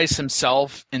allies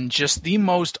himself in just the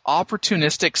most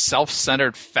opportunistic,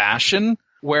 self-centered fashion,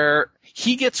 where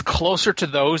he gets closer to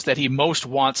those that he most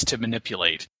wants to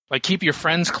manipulate. Like, keep your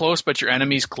friends close, but your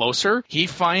enemies closer. He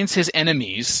finds his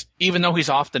enemies, even though he's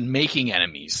often making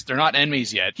enemies. They're not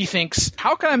enemies yet. He thinks,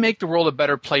 how can I make the world a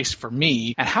better place for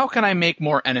me? And how can I make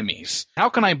more enemies? How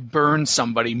can I burn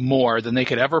somebody more than they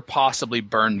could ever possibly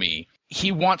burn me?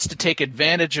 He wants to take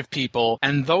advantage of people,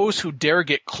 and those who dare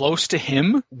get close to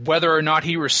him, whether or not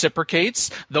he reciprocates,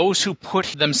 those who put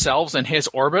themselves in his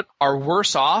orbit are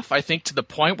worse off, I think, to the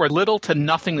point where little to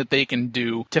nothing that they can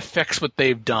do to fix what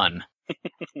they've done.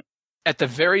 At the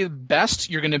very best,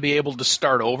 you're going to be able to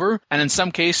start over, and in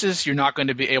some cases, you're not going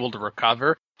to be able to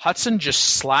recover. Hudson just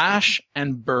slash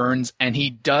and burns, and he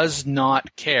does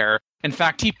not care. In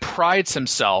fact, he prides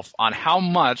himself on how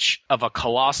much of a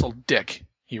colossal dick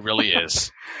he really is.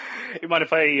 You mind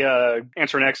if I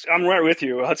answer next? I'm right with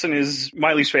you. Hudson is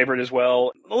my least favorite as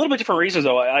well. A little bit different reasons,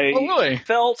 though. I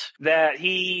felt that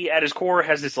he, at his core,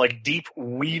 has this deep,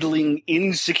 wheedling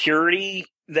insecurity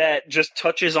that just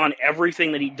touches on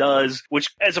everything that he does, which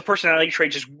as a personality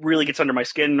trait just really gets under my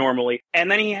skin normally. And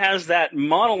then he has that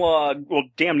monologue, well,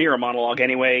 damn near a monologue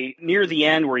anyway, near the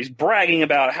end where he's bragging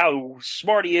about how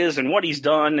smart he is and what he's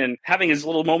done and having his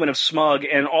little moment of smug.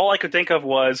 And all I could think of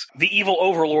was the evil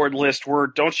overlord list where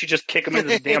don't you just kick him into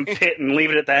the damn pit and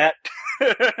leave it at that?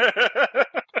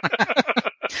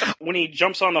 When he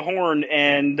jumps on the horn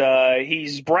and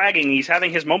he's bragging, he's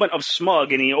having his moment of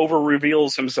smug and he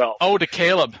over-reveals himself. Oh, to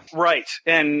Caleb. Right.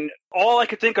 And all I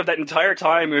could think of that entire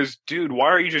time is, dude, why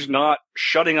are you just not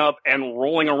shutting up and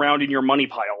rolling around in your money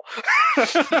pile?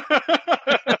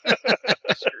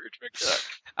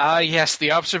 Yes,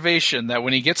 the observation that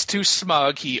when he gets too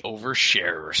smug, he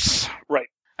overshares. Right.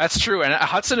 That's true, and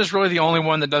Hudson is really the only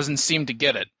one that doesn't seem to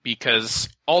get it, because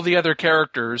all the other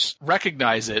characters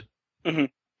recognize it,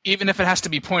 even if it has to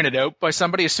be pointed out by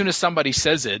somebody. As soon as somebody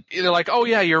says it, they're like, oh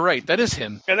yeah, you're right, that is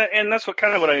him. And that's what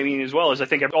I mean as well, is I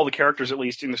think all the characters, at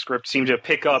least in the script, seem to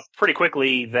pick up pretty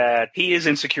quickly that he is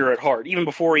insecure at heart, even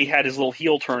before he had his little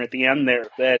heel turn at the end there,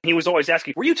 that he was always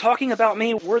asking, were you talking about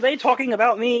me? Were they talking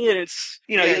about me? And it's,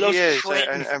 those he is.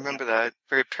 I remember that.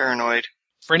 Very paranoid.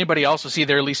 For anybody else, was he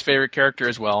their least favorite character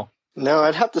as well? No,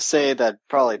 I'd have to say that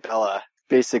probably Bella,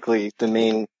 basically the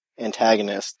main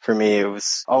antagonist for me. It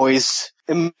was always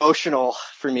emotional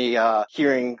for me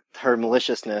hearing her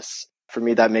maliciousness. For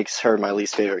me, that makes her my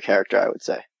least favorite character, I would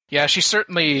say. Yeah, she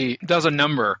certainly does a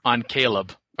number on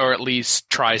Caleb, or at least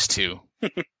tries to.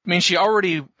 I mean, she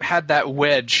already had that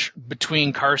wedge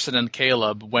between Carson and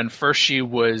Caleb when first she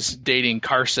was dating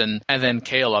Carson and then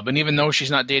Caleb. And even though she's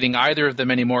not dating either of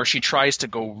them anymore, she tries to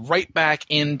go right back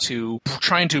into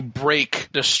trying to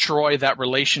destroy that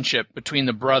relationship between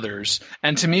the brothers.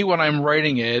 And to me, when I'm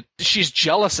writing it, she's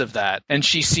jealous of that. And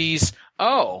she sees,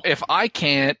 oh, if I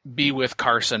can't be with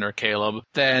Carson or Caleb,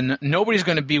 then nobody's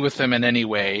going to be with them in any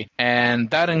way. And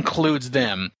that includes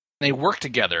them. They work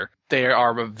together. They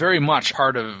are very much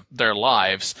part of their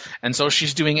lives. And so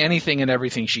she's doing anything and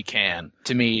everything she can,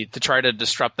 to me, to try to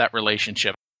disrupt that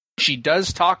relationship. She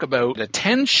does talk about the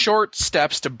 10 short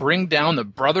steps to bring down the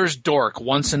brother's dork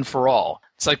once and for all.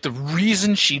 It's like the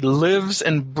reason she lives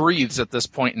and breathes at this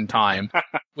point in time,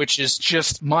 which is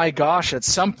just, my gosh, at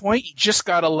some point you just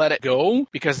got to let it go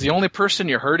because the only person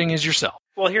you're hurting is yourself.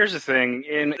 Well, here's the thing,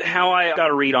 and how I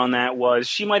got a read on that was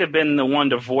she might have been the one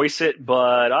to voice it,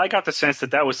 but I got the sense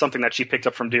that was something that she picked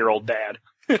up from dear old dad.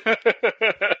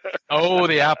 Oh,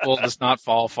 the apple does not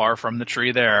fall far from the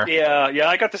tree there. Yeah,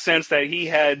 I got the sense that he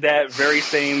had that very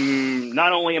same,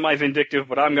 not only am I vindictive,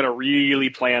 but I'm going to really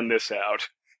plan this out.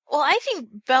 Well, I think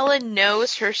Bella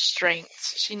knows her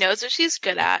strengths. She knows what she's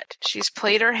good at. She's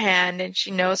played her hand, and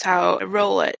she knows how to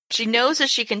roll it. She knows that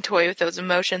she can toy with those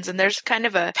emotions, and there's kind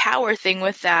of a power thing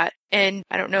with that. And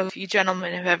I don't know if you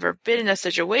gentlemen have ever been in a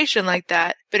situation like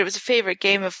that, but it was a favorite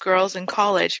game of girls in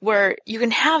college where you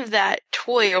can have that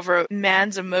toy over a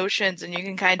man's emotions, and you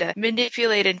can kind of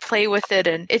manipulate and play with it,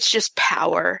 and it's just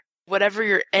power. Whatever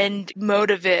your end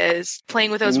motive is,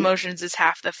 playing with those emotions is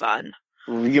half the fun.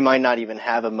 You might not even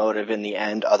have a motive in the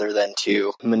end other than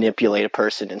to manipulate a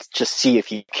person and just see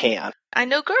if you can. I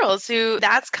know girls who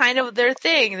that's kind of their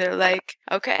thing. They're like,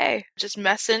 okay, just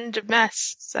messing to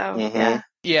mess. So, yeah.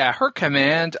 Yeah, her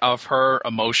command of her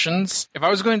emotions, if I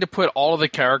was going to put all of the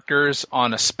characters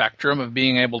on a spectrum of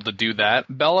being able to do that,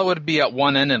 Bella would be at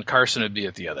one end and Carson would be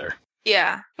at the other.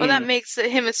 Yeah. Well, that makes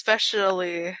him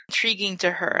especially intriguing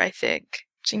to her, I think.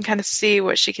 She can kind of see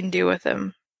what she can do with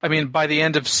him. I mean, by the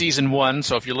end of season 1,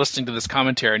 so if you're listening to this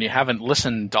commentary and you haven't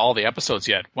listened to all the episodes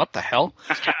yet, what the hell?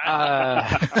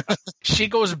 She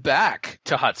goes back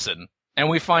to Hudson. And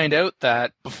we find out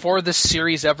that before this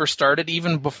series ever started,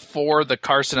 even before the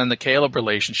Carson and the Caleb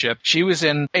relationship, she was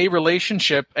in a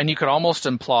relationship, and you could almost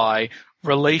imply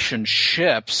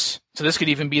relationships. So this could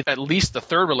even be at least the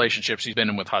third relationship she's been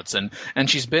in with Hudson. And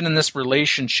she's been in this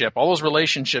relationship. All those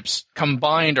relationships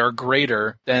combined are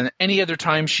greater than any other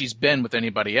time she's been with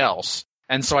anybody else.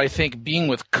 And so I think being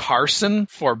with Carson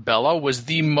for Bella was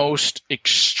the most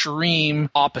extreme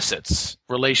opposites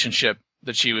relationship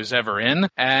that she was ever in.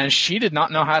 And she did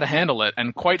not know how to handle it.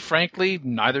 And quite frankly,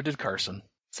 neither did Carson.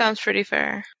 Sounds pretty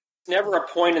fair. Never a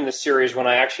point in the series when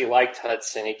I actually liked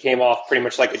Hudson. He came off pretty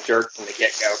much like a jerk from the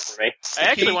get-go for me. I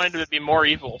actually wanted him to be more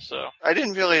evil, so. I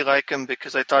didn't really like him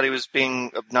because I thought he was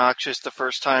being obnoxious the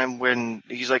first time when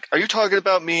he's like, are you talking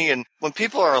about me? And when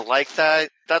people are like that,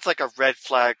 that's like a red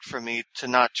flag for me to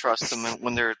not trust them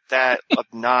when they're that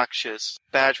obnoxious,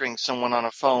 badgering someone on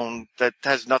a phone that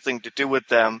has nothing to do with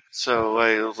them. So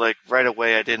I was like, right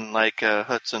away, I didn't like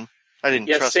Hudson. I didn't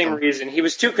trust him. Yeah, same reason. He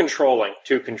was too controlling.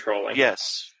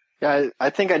 Yes. Yeah, I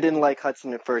think I didn't like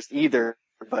Hudson at first either,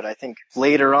 but I think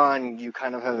later on you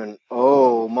kind of have an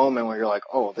moment where you're like,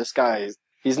 oh, this guy,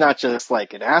 he's not just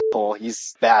like an asshole,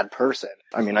 he's a bad person.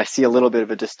 I mean, I see a little bit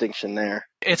of a distinction there.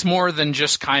 It's more than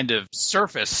just kind of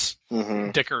surface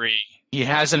dickery. He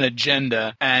has an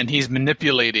agenda, and he's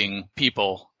manipulating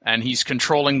people, and he's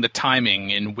controlling the timing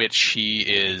in which he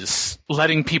is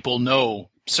letting people know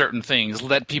certain things,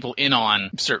 let people in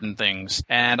on certain things.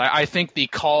 And I think the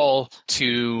call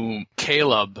to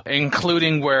Caleb,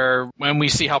 including when we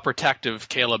see how protective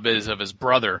Caleb is of his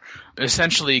brother,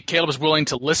 essentially Caleb is willing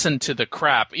to listen to the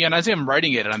crap. And as I'm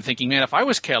writing it, and I'm thinking, man, if I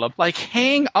was Caleb, like,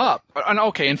 hang up. And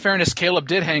okay, in fairness, Caleb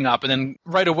did hang up, and then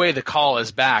right away the call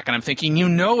is back. And I'm thinking,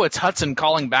 it's Hudson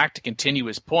calling back to continue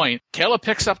his point. Caleb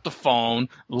picks up the phone,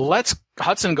 lets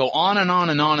Hudson go on and on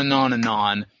and on and on and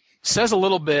on. Says a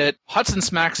little bit, Hudson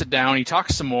smacks it down, he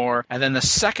talks some more, and then the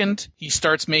second he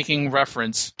starts making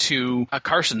reference to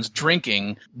Carson's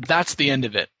drinking, that's the end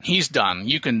of it. He's done.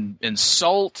 You can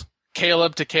insult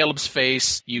Caleb to Caleb's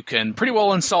face. You can pretty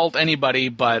well insult anybody,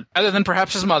 but other than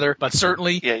perhaps his mother, but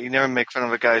certainly... Yeah, you never make fun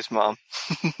of a guy's mom.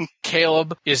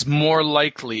 Caleb is more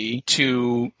likely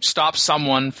to stop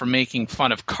someone from making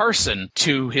fun of Carson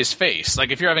to his face.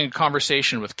 Like, if you're having a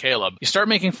conversation with Caleb, you start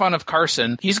making fun of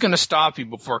Carson, he's going to stop you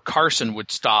before Carson would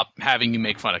stop having you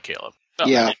make fun of Caleb. Well,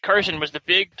 Yeah. Carson was the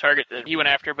big target that he went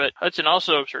after, but Hudson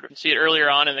also sort of see it earlier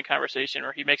on in the conversation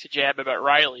where he makes a jab about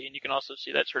Riley, and you can also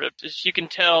see that sort of, you can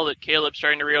tell that Caleb's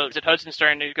starting to realize that Hudson's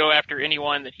starting to go after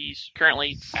anyone that he's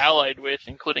currently allied with,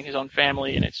 including his own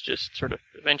family, and it's just sort of,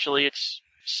 eventually it's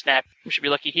snap. We should be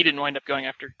lucky he didn't wind up going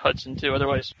after Hudson too,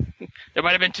 otherwise there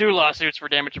might have been 2 lawsuits for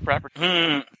damage to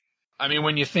property. I mean,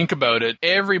 when you think about it,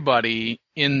 everybody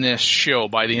in this show,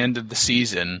 by the end of the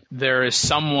season, there is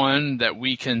someone that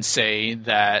we can say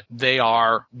that they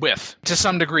are with, to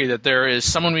some degree, that there is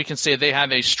someone we can say they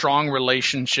have a strong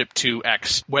relationship to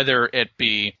X, whether it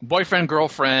be boyfriend,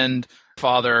 girlfriend,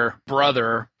 father,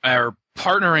 brother, or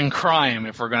partner in crime,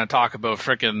 if we're going to talk about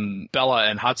frickin' Bella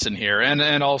and Hudson here,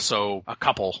 and also a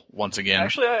couple, once again.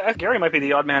 Actually, Gary might be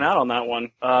the odd man out on that one,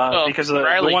 because the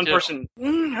one too. person,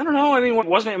 I don't know, I mean,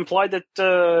 wasn't it implied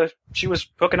that she was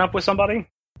hooking up with somebody?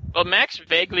 Well, Max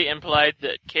vaguely implied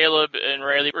that Caleb and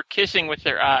Riley were kissing with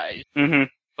their eyes. Mm-hmm.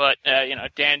 But,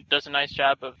 Dan does a nice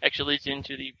job of actually leads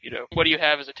into the, what do you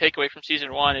have as a takeaway from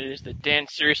season 1? It is that Dan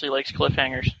seriously likes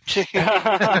cliffhangers. He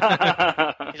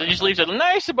just leaves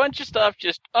a bunch of stuff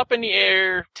just up in the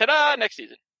air. Ta-da! Next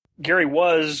season. Gary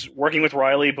was working with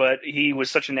Riley, but he was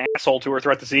such an asshole to her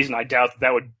throughout the season, I doubt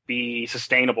that would be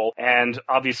sustainable. And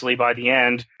obviously, by the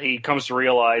end, he comes to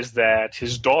realize that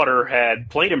his daughter had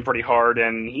played him pretty hard,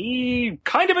 and he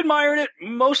kind of admired it,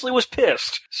 mostly was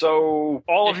pissed. So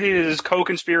all of his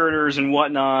co-conspirators and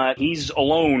whatnot, he's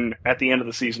alone at the end of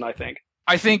the season, I think.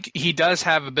 I think he does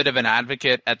have a bit of an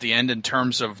advocate at the end in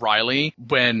terms of Riley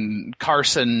when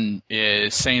Carson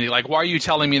is saying, like, why are you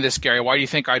telling me this, Gary? Why do you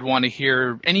think I'd want to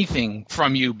hear anything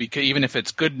from you, because even if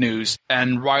it's good news?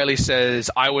 And Riley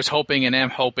says, I was hoping and am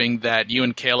hoping that you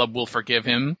and Caleb will forgive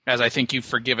him, as I think you've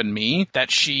forgiven me,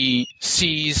 that she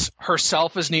sees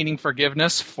herself as needing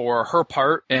forgiveness for her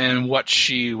part and what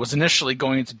she was initially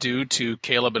going to do to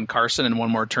Caleb and Carson in One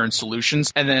More Turn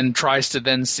Solutions, and then tries to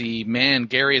then see, man,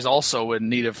 Gary is also in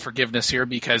need of forgiveness here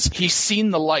because he's seen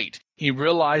the light. He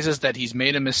realizes that he's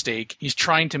made a mistake. He's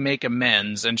trying to make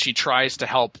amends, and she tries to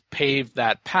help pave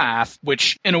that path,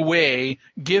 which in a way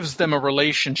gives them a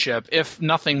relationship, if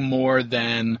nothing more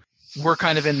than we're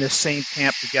kind of in this same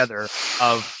camp together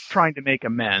of trying to make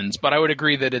amends. But I would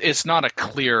agree that it's not a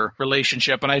clear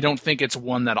relationship, and I don't think it's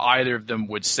one that either of them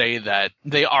would say that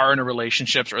they are in a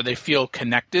relationship or they feel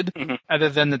connected, other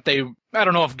than that they, I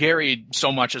don't know if Gary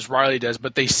so much as Riley does,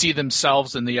 but they see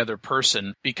themselves in the other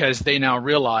person because they now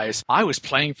realize, I was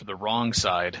playing for the wrong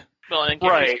side. Well, in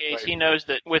Gary's case, he knows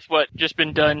that with what just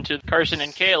been done to Carson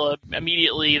and Caleb,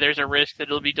 immediately there's a risk that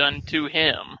it'll be done to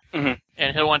him,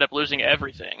 and he'll end up losing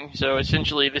everything. So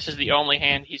essentially, this is the only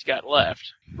hand he's got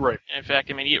left. Right. In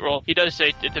fact, I mean, he does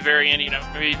say at the very end,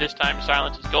 maybe this time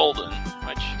silence is golden,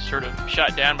 which sort of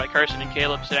shot down by Carson and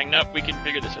Caleb saying, nope, we can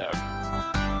figure this out.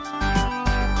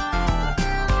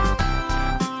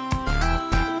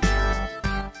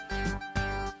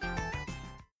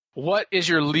 What is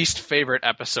your least favorite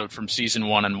episode from season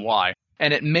 1 and why?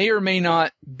 And it may or may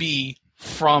not be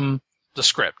from the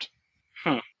script.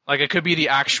 Like, it could be the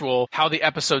actual, how the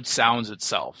episode sounds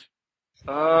itself.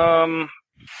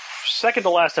 Second to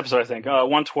last episode, I think,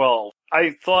 112.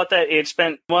 I thought that it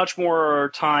spent much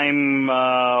more time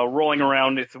rolling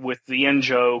around with the end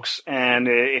jokes, and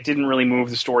it didn't really move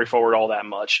the story forward all that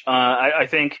much. I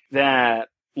think that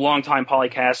longtime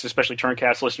Polycast, especially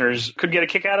Turncast listeners, could get a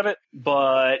kick out of it.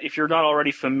 But if you're not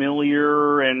already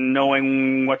familiar and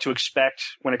knowing what to expect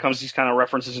when it comes to these kind of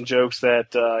references and jokes, that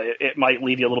it might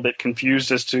leave you a little bit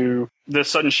confused as to the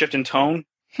sudden shift in tone.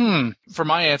 For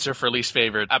my answer for least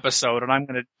favorite episode, and I'm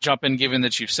going to jump in given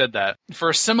that you've said that, for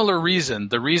a similar reason,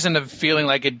 the reason of feeling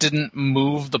like it didn't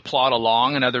move the plot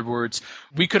along. In other words,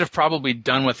 we could have probably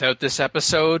done without this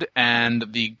episode,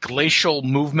 and the glacial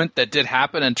movement that did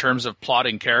happen in terms of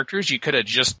plotting characters, you could have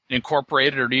just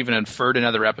incorporated or even inferred in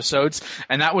other episodes.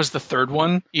 And that was the third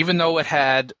one, even though it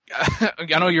had,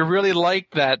 I know you really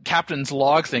liked that Captain's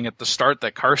Log thing at the start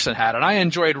that Carson had, and I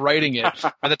enjoyed writing it.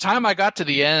 By the time I got to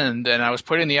the end and I was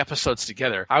putting the episodes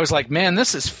together, I was like, man,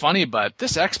 this is funny, but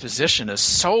this exposition is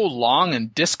so long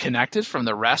and disconnected from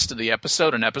the rest of the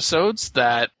episode and episodes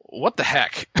that what the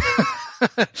heck?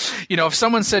 If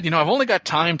someone said, I've only got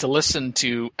time to listen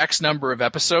to X number of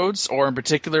episodes, or in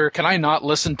particular, can I not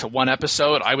listen to one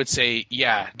episode? I would say,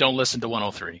 yeah, don't listen to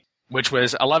 103. Which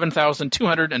was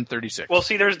 11,236. Well,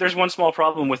 see, there's one small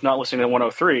problem with not listening to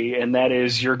 103, and that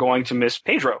is you're going to miss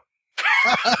Pedro.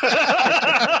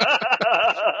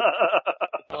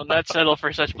 I'll not settle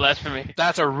for such blasphemy.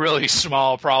 That's a really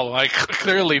small problem.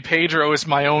 Clearly, Pedro is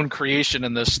my own creation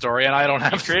in this story, and I don't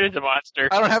have created the monster.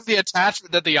 I don't have the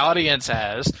attachment that the audience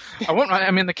has.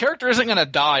 The character isn't going to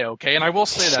die, okay? And I will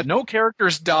say that no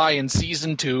characters die in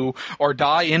season 2 or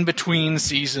die in between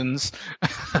seasons.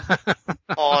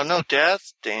 Oh, no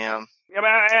death? Damn. Yeah,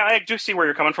 I do see where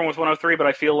you're coming from with 103, but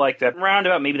I feel like that round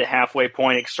about maybe the halfway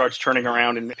point, it starts turning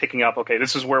around and picking up, okay,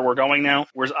 this is where we're going now.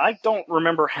 Whereas I don't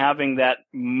remember having that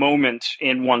moment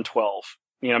in 112.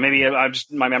 Maybe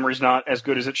my memory's not as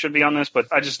good as it should be on this, but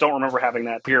I just don't remember having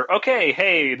that here. Okay,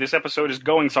 hey, this episode is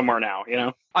going somewhere now,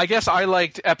 I guess I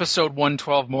liked episode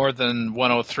 112 more than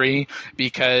 103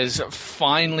 because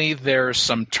finally there's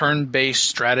some turn-based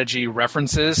strategy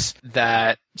references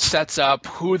that sets up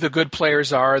who the good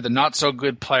players are, the not so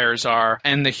good players are,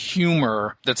 and the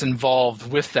humor that's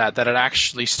involved with that it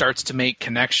actually starts to make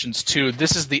connections to.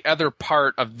 This is the other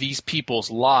part of these people's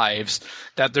lives,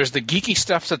 that there's the geeky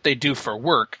stuff that they do for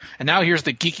work, and now here's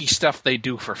the geeky stuff they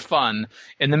do for fun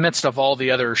in the midst of all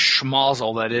the other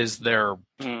schmozzle that is their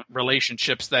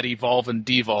relationships that evolve and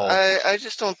devolve. I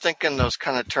just don't think in those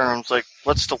kind of terms, like,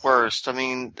 what's the worst? I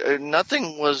mean,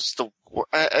 nothing was the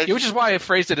which is why I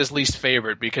phrased it as least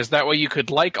favorite, because that way you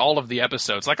could like all of the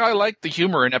episodes. Like, I like the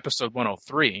humor in episode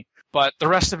 103, but the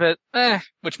rest of it,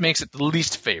 which makes it the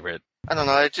least favorite. I don't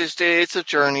know, it's a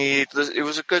journey. It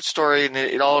was a good story, and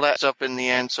it all adds up in the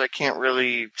end, so I can't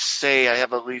really say I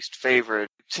have a least favorite.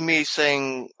 To me,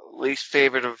 saying least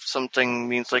favorite of something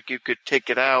means like you could take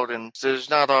it out, and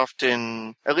there's not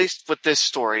often, at least with this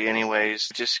story anyways,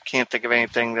 just can't think of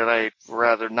anything that I'd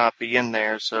rather not be in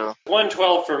there. So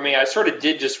 112 for me, I sort of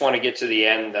did just want to get to the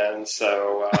end then,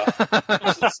 so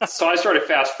so I started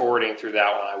fast forwarding through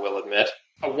that one, I will admit.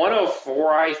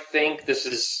 104, I think, this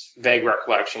is vague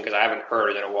recollection because I haven't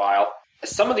heard it in a while.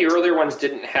 Some of the earlier ones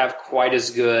didn't have quite as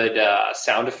good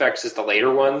sound effects as the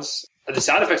later ones. The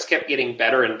sound effects kept getting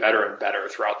better and better and better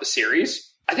throughout the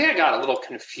series. I think I got a little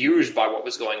confused by what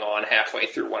was going on halfway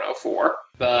through 104.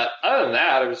 But other than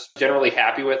that, I was generally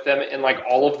happy with them. And like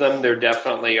all of them, there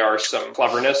definitely are some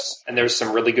cleverness. And there's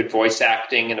some really good voice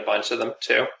acting in a bunch of them,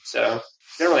 too. So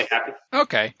generally happy.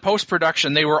 Okay.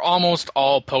 Post-production, they were almost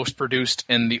all post-produced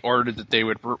in the order that they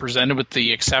would presented, with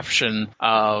the exception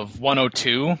of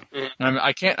 102. Mm-hmm.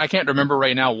 I can't remember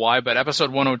right now why, but episode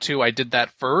 102, I did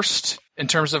that first in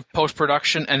terms of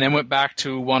post-production, and then went back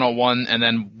to 101 and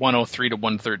then 103 to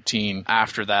 113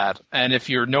 after that. And if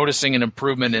you're noticing an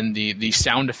improvement in the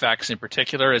sound effects in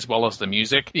particular, as well as the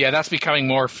music, yeah, that's becoming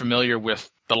more familiar with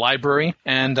the library.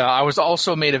 And I was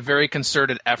also made a very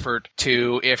concerted effort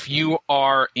to, if you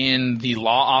are in the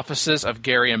law offices of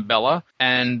Gary and Bella,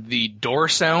 and the door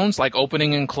sounds like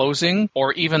opening and closing,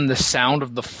 or even the sound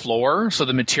of the floor, so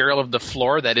the material of the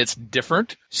floor, that it's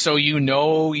different. So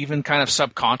even kind of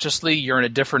subconsciously, you're in a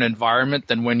different environment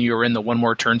than when you were in the One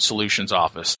More Turn Solutions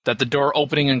office. That the door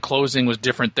opening and closing was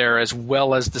different there, as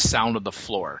well as the sound of the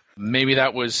floor. Maybe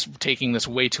that was taking this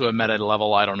way to a meta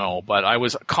level, I don't know. But I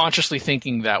was consciously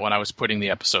thinking that when I was putting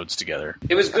the episodes together.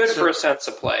 It was good for a sense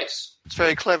of place. It's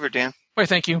very clever, Dan. Why,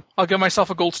 thank you. I'll give myself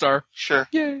a gold star. Sure.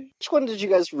 Yay. Which one did you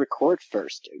guys record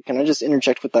first? Can I just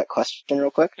interject with that question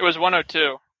real quick? It was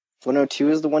 102. 102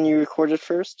 is the one you recorded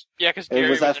first? Yeah, because Gary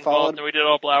was involved, and we did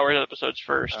all Blower episodes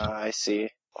first. I see.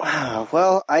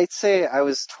 Well, I'd say I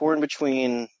was torn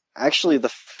between Actually, the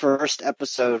first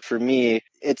episode for me,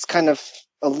 it's kind of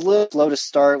a little slow to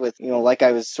start with, like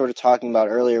I was sort of talking about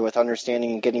earlier, with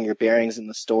understanding and getting your bearings in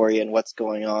the story and what's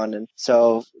going on. And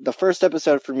so the first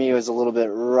episode for me was a little bit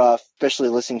rough, especially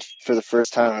listening for the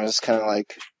first time. I was kind of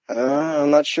like, I'm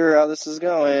not sure how this is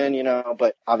going,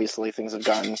 but obviously things have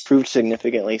gotten improved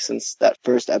significantly since that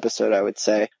first episode, I would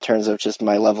say, in terms of just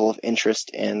my level of interest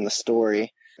in the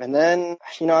story. And then,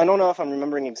 I don't know if I'm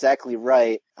remembering exactly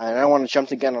right, and I don't want to jump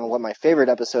again on what my favorite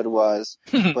episode was,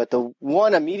 but the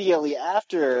one immediately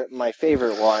after my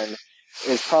favorite one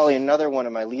is probably another one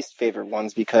of my least favorite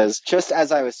ones, because just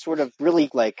as I was sort of really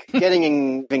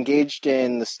getting engaged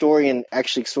in the story and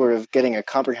actually sort of getting a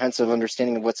comprehensive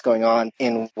understanding of what's going on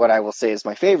in what I will say is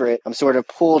my favorite, I'm sort of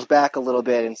pulled back a little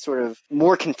bit and sort of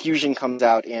more confusion comes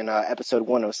out in episode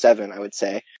 107, I would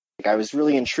say. I was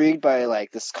really intrigued by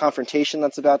this confrontation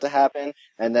that's about to happen,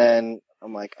 and then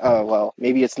I'm like, oh, well,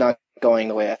 maybe it's not going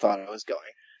the way I thought it was going.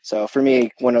 So for me,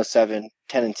 107,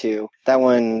 10 and 2, that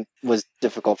one was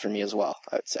difficult for me as well,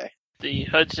 I would say. The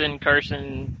Hudson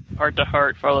Carson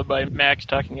heart-to-heart followed by Max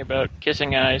talking about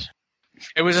kissing eyes.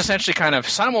 It was essentially kind of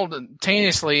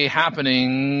simultaneously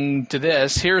happening to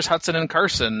this. Here's Hudson and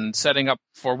Carson setting up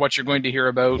for what you're going to hear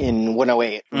about in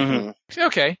 108. Mm-hmm.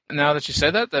 Okay, now that you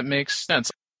said that, that makes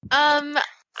sense. I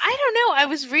don't know. I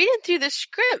was reading through the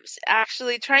scripts,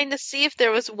 actually, trying to see if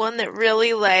there was one that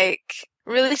really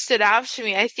stood out to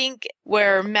me. I think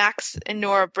where Max and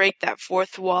Nora break that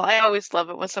fourth wall. I always love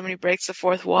it when somebody breaks the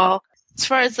fourth wall. As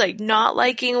far as not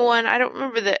liking one, I don't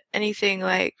remember anything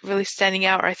really standing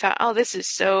out, or I thought, oh, this is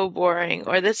so boring,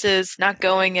 or this is not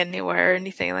going anywhere, or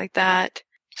anything like that.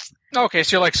 Okay,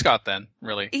 so you're like Scott then,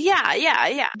 really?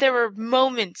 Yeah. There were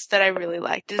moments that I really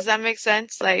liked. Does that make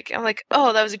sense? I'm like,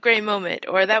 oh, that was a great moment,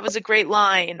 or that was a great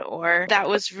line, or that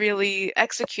was really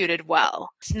executed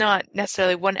well. It's not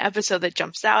necessarily one episode that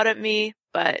jumps out at me,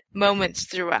 but moments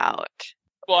throughout.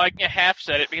 Well, I half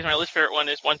said it because my least favorite one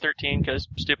is 113 because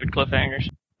stupid cliffhangers.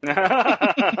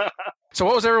 So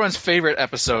what was everyone's favorite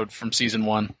episode from season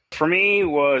 1? For me,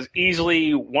 was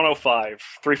easily 105,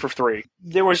 3 for 3.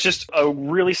 There was just a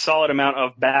really solid amount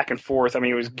of back and forth. I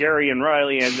mean, it was Gary and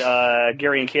Riley, and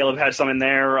Gary and Caleb had some in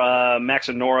there, Max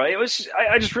and Nora. It was,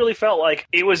 I just really felt like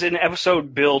it was an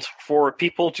episode built for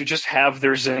people to just have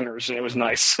their zingers, and it was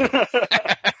nice.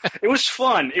 It was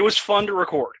fun. It was fun to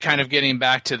record. Kind of getting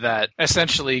back to that,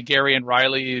 essentially Gary and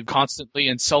Riley constantly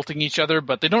insulting each other,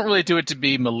 but they don't really do it to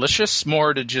be malicious,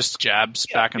 more to just jabs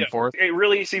back and forth. It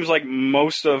really seems like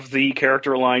most of the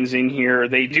character lines in here,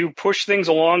 they do push things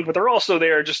along, but they're also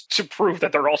there just to prove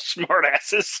that they're all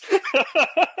smartasses.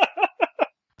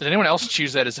 Did anyone else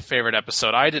choose that as a favorite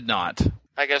episode? I did not.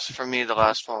 I guess for me, the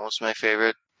last one was my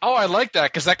favorite. Oh, I like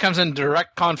that, because that comes in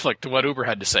direct conflict to what Uber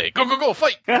had to say. Go,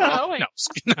 fight! No, wait.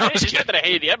 It's not that I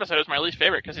hated the episode. It was my least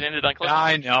favorite because it ended on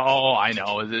cliffhanger. I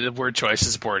know. The word choice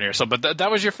is important here. So, but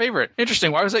that was your favorite.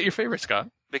 Interesting. Why was that your favorite, Scott?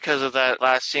 Because of that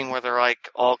last scene where they're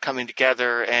all coming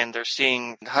together and they're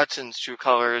seeing Hudson's true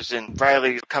colors and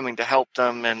Riley coming to help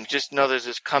them, and just know there's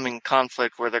this coming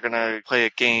conflict where they're going to play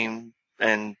a game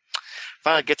and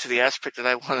finally get to the aspect that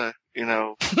I want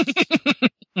to,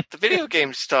 the video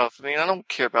game stuff. I mean, I don't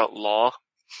care about law.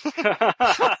 What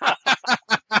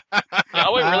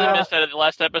I really missed out of the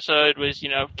last episode was,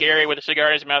 Gary with a cigar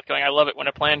in his mouth going, I love it when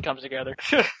a plan comes together.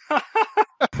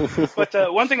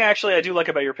 But one thing actually I do like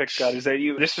about your pick, Scott, is that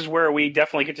this is where we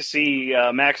definitely get to see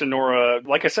Max and Nora.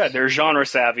 Like I said, they're genre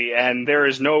savvy, and there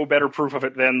is no better proof of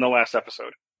it than the last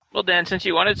episode. Well, Dan, since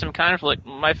you wanted some conflict,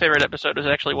 my favorite episode was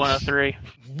actually 103.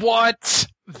 What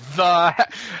the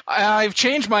I've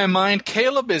changed my mind.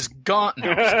 Caleb is gone.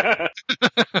 No.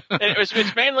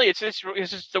 It's mainly it's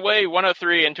just the way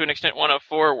 103 and to an extent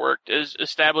 104 worked is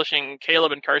establishing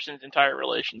Caleb and Carson's entire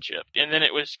relationship, and then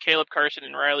it was Caleb, Carson,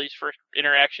 and Riley's first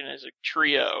interaction as a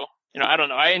trio. I don't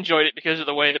know. I enjoyed it because of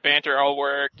the way the banter all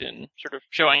worked and sort of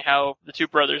showing how the two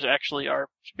brothers actually are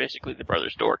basically the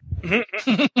brothers' dork. Yeah,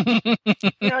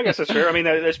 I guess that's fair. I mean,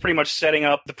 that's pretty much setting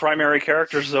up the primary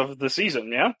characters of the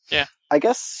season, yeah? Yeah. I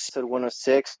guess episode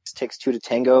 106, Takes Two to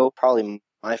Tango, probably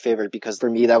my favorite, because for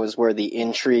me that was where the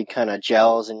intrigue kind of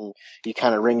gels and you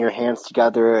kind of wring your hands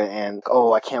together and,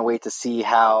 I can't wait to see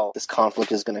how this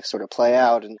conflict is going to sort of play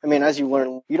out. And I mean, as you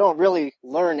learn, you don't really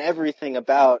learn everything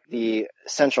about the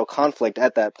central conflict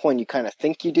at that point. You kind of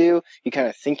think you do. You kind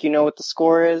of think you know what the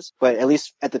score is, but at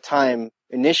least at the time,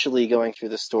 initially going through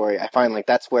the story, I find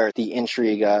that's where the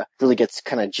intrigue really gets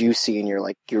kind of juicy and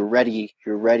you're ready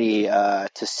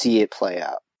to see it play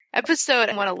out. Episode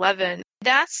 111.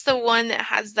 That's the one that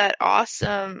has that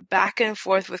awesome back and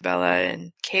forth with Bella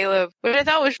and Caleb, which I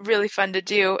thought was really fun to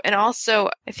do. And also,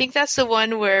 I think that's the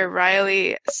one where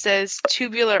Riley says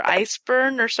tubular ice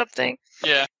burn or something.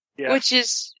 Yeah. Which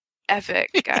is epic,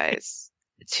 guys.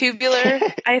 Tubular,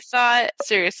 I thought,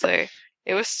 seriously,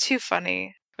 it was too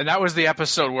funny. And that was the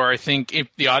episode where I think if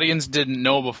the audience didn't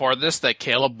know before this that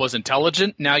Caleb was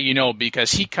intelligent, now you know,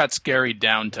 because he cuts Gary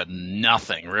down to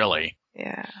nothing, really.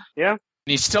 Yeah. Yeah. And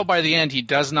he's still, by the end, he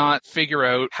does not figure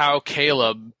out how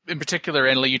Caleb, in particular,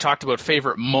 and you talked about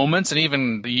favorite moments, and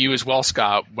even you as well,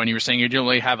 Scott, when you were saying you didn't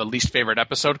really have a least favorite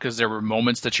episode because there were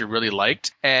moments that you really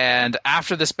liked. And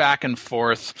after this back and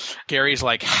forth, Gary's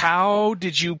like, how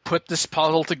did you put this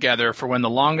puzzle together for when the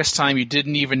longest time you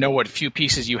didn't even know what few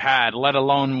pieces you had, let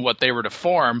alone what they were to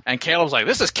form? And Caleb's like,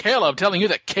 this is Caleb telling you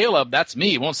that Caleb, that's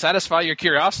me, won't satisfy your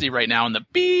curiosity right now. And the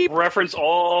beep. Reference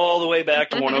all the way back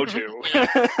to 102.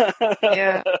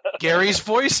 Yeah. Gary's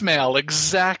voicemail,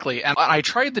 exactly. And I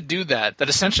tried to do that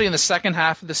essentially in the second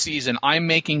half of the season, I'm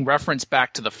making reference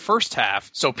back to the first half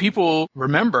so people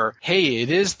remember, hey, it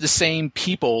is the same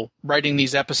people writing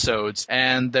these episodes,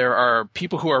 and there are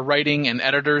people who are writing and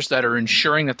editors that are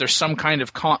ensuring that there's some kind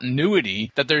of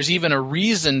continuity, that there's even a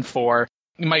reason for.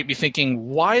 You might be thinking,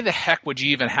 why the heck would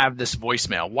you even have this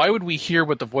voicemail? Why would we hear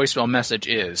what the voicemail message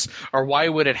is? Or why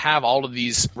would it have all of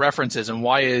these references? And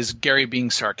why is Gary being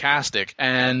sarcastic?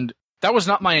 And that was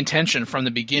not my intention from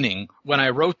the beginning when I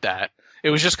wrote that.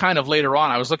 It was just kind of later on.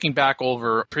 I was looking back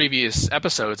over previous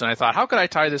episodes and I thought, how could I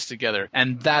tie this together?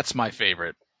 And that's my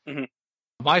favorite. Mm-hmm.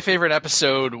 My favorite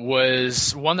episode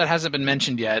was one that hasn't been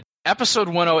mentioned yet. Episode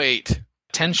 108.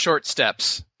 10 Short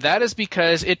Steps. That is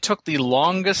because it took the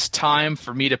longest time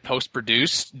for me to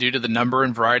post-produce due to the number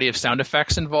and variety of sound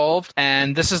effects involved.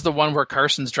 And this is the one where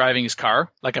Carson's driving his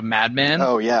car like a madman.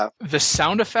 Oh, yeah. The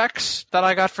sound effects that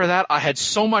I got for that, I had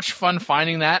so much fun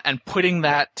finding that and putting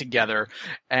that together.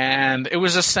 And it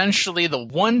was essentially the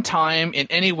one time in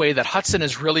any way that Hudson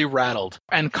is really rattled.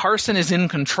 And Carson is in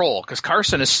control, because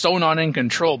Carson is so not in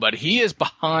control, but he is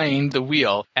behind the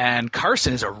wheel. And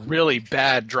Carson is a really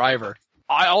bad driver.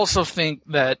 I also think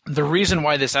that the reason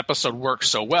why this episode works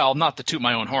so well, not to toot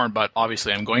my own horn, but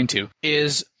obviously I'm going to,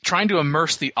 is trying to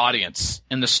immerse the audience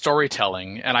in the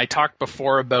storytelling. And I talked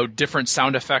before about different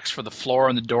sound effects for the floor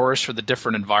and the doors for the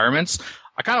different environments.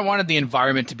 I kind of wanted the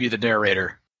environment to be the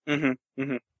narrator. Mm-hmm.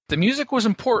 Mm-hmm. The music was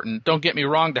important, don't get me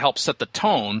wrong, to help set the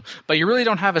tone, but you really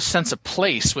don't have a sense of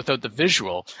place without the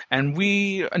visual. And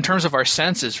we, in terms of our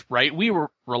senses, right, we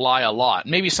rely a lot,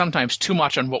 maybe sometimes too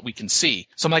much on what we can see.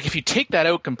 So I'm like, if you take that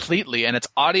out completely and it's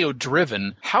audio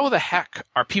driven, how the heck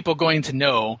are people going to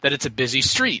know that it's a busy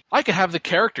street? I could have the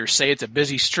characters say it's a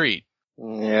busy street.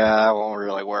 Yeah, that won't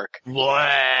really work.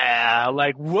 Blah,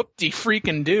 like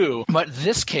whoop-de-freaking-do. But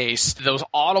this case, those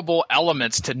audible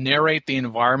elements to narrate the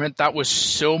environment, that was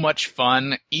so much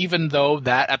fun, even though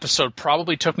that episode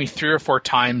probably took me 3 or 4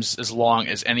 times as long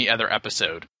as any other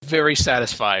episode. Very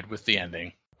satisfied with the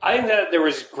ending. I think that there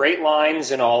was great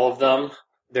lines in all of them.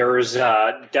 There was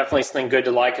definitely something good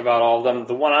to like about all of them.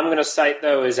 The one I'm going to cite,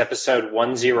 though, is episode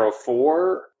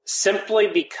 104. Simply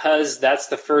because that's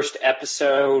the first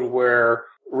episode where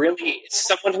really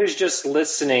someone who's just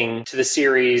listening to the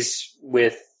series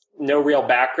with no real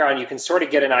background, you can sort of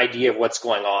get an idea of what's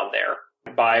going on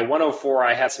there. By 104,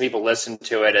 I had some people listen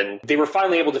to it, and they were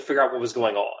finally able to figure out what was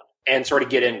going on and sort of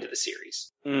get into the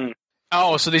series. Mm.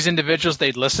 Oh, so these individuals,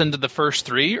 they'd listened to the first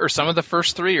 3 or some of the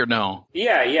first 3 or no?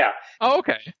 Yeah. Oh,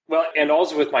 okay. Well, and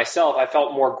also with myself, I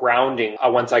felt more grounding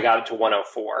once I got it to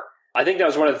 104. I think that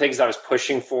was one of the things I was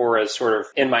pushing for as sort of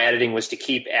in my editing was to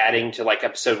keep adding to like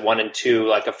episode 1 and 2,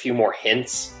 like a few more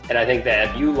hints. And I think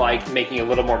that you like making it a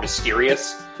little more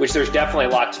mysterious, which there's definitely a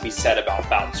lot to be said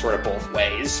about sort of both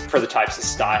ways for the types of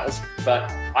styles.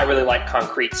 But I really like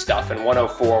concrete stuff, and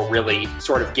 104 really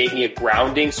sort of gave me a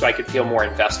grounding so I could feel more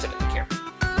invested in the character.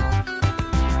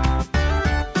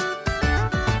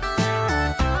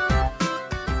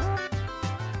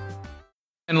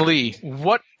 And Lee,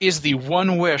 what is the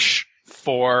one wish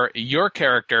for your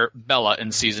character, Bella,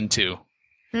 in season 2?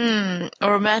 A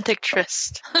romantic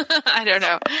tryst. I don't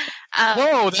know.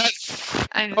 Whoa, that's...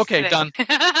 Okay, done.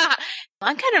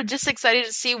 I'm kind of just excited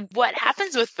to see what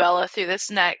happens with Bella through this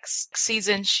next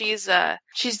season. She's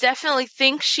definitely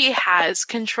thinks she has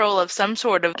control of some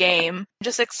sort of game. I'm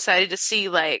just excited to see,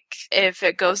 like, if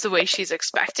it goes the way she's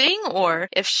expecting, or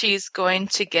if she's going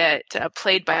to get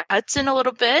played by Hudson a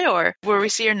little bit, or where we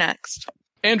see her next.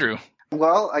 Andrew.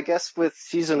 Well, I guess with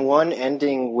season 1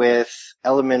 ending with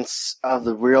elements of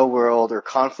the real world or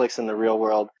conflicts in the real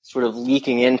world sort of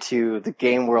leaking into the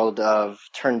game world of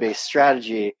turn-based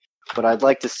strategy, What I'd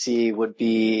like to see would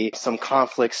be some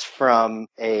conflicts from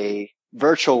a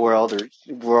virtual world or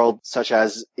world such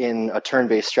as in a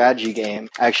turn-based strategy game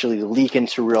actually leak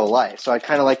into real life. So I'd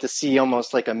kind of like to see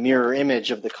almost like a mirror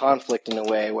image of the conflict in a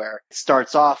way where it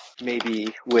starts off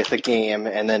maybe with a game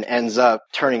and then ends up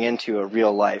turning into a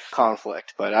real life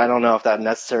conflict. But I don't know if that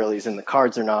necessarily is in the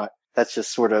cards or not. That's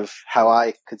just sort of how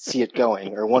I could see it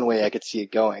going, or one way I could see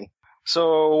it going.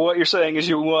 So what you're saying is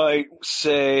you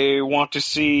want to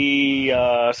see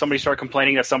somebody start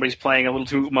complaining that somebody's playing a little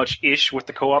too much ish with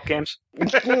the co-op games?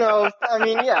 Maybe something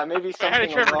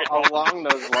along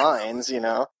those lines,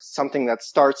 something that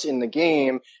starts in the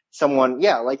game. Someone,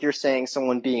 like you're saying,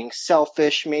 someone being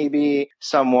selfish maybe,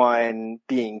 someone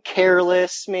being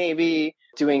careless maybe,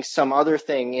 doing some other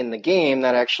thing in the game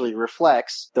that actually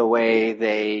reflects the way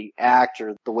they act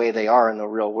or the way they are in the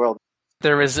real world.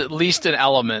 There is at least an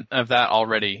element of that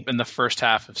already in the first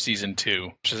half of Season 2.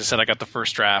 As I said, I got the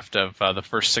first draft of the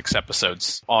first 6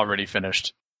 episodes already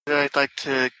finished. I'd like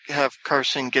to have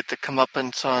Carson get the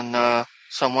comeuppance on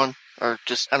someone, or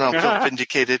just, feel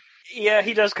vindicated. Yeah,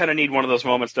 he does kind of need one of those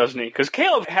moments, doesn't he? Because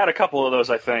Caleb had a couple of those,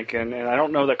 I think, and I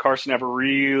don't know that Carson ever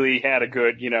really had a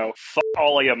good, fuck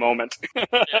all of you moment.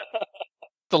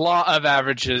 The law of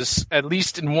averages, at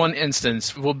least in one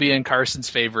instance, will be in Carson's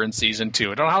favor in Season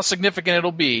 2. I don't know how significant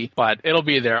it'll be, but it'll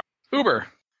be there. Uber.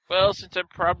 Well, since I'm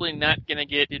probably not going to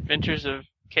get Adventures of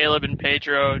Caleb and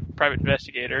Pedro, Private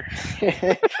Investigator.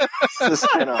 The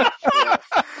spinoff. Yeah.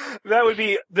 That would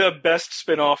be the best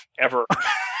spinoff ever.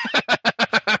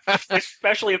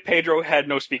 Especially if Pedro had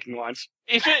no speaking lines.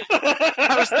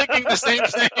 I was thinking the same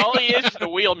thing. All he is the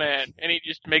wheelman, and he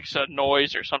just makes a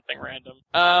noise or something random.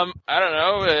 I don't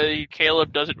know.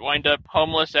 Caleb doesn't wind up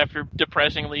homeless after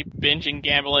depressingly binging,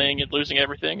 gambling, and losing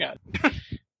everything. I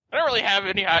don't really have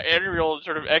any real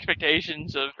sort of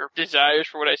expectations or desires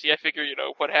for what I see. I figure,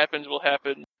 what happens will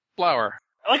happen. Flower.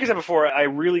 Like I said before, I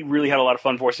really, really had a lot of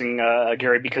fun voicing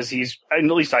Gary because he's, and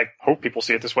at least I hope people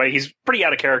see it this way, he's pretty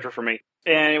out of character for me.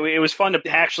 And it was fun to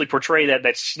actually portray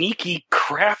that sneaky,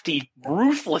 crafty,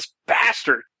 ruthless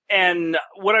bastard. And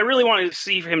what I really wanted to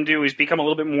see him do is become a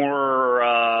little bit more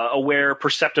aware,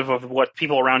 perceptive of what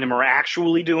people around him are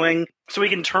actually doing, so he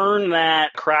can turn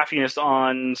that craftiness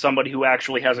on somebody who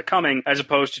actually has it coming, as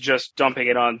opposed to just dumping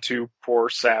it onto poor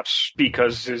saps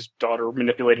because his daughter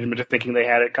manipulated him into thinking they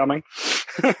had it coming.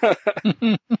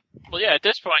 Well, yeah, at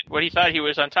this point, when he thought he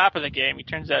was on top of the game, it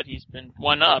turns out he's been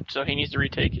one-upped, so he needs to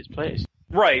retake his place.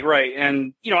 Right.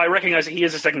 And, I recognize that he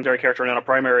is a secondary character and not a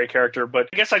primary character, but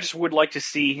I guess I just would like to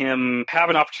see him have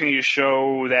an opportunity to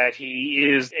show that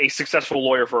he is a successful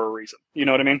lawyer for a reason. You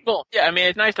know what I mean? Well, yeah,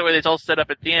 it's nice the way it's all set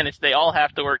up at the end. It's they all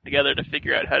have to work together to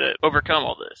figure out how to overcome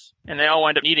all this. And they all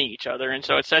wind up needing each other, and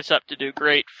so it sets up to do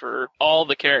great for all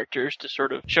the characters to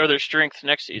sort of show their strength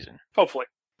next season. Hopefully.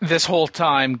 This whole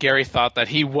time, Gary thought that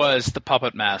he was the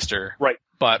puppet master. Right.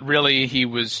 But really, he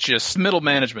was just middle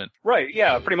management. Right,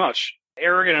 yeah, pretty much.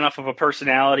 Arrogant enough of a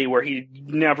personality where he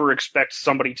never expects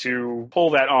somebody to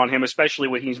pull that on him, especially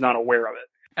when he's not aware of it.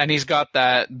 And he's got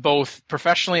that both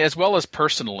professionally as well as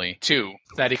personally, too.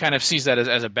 That he kind of sees that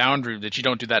as a boundary, that you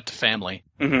don't do that to family.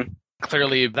 Mm-hmm.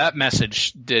 Clearly, that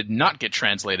message did not get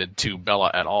translated to Bella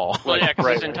at all. Well, yeah,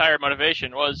 because his entire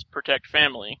motivation was protect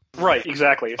family. Right,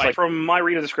 exactly. It's like, from my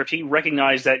read of the script, he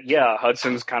recognized that,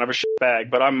 Hudson's kind of a shitbag,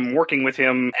 but I'm working with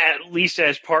him at least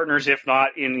as partners, if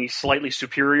not in a slightly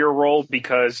superior role,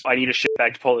 because I need a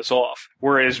shitbag to pull this off.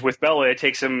 Whereas with Bella, it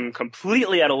takes him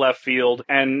completely out of left field,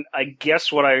 and I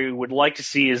guess what I would like to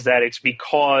see is that it's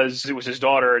because it was his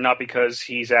daughter, and not because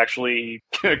he's actually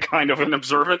kind of an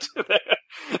observant.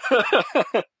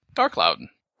 Dark Cloud.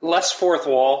 Less fourth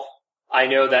wall. I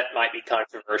know that might be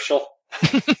controversial.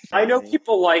 I know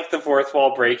people like the fourth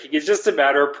wall breaking. It's just a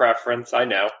matter of preference. I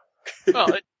know.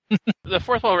 Well, the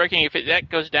fourth wall breaking, if that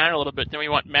goes down a little bit, then we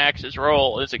want Max's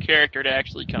role as a character to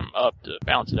actually come up to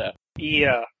balance it out.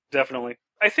 Yeah, definitely.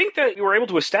 I think that we were able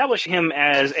to establish him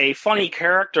as a funny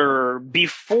character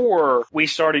before we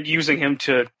started using him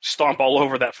to stomp all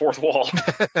over that fourth wall.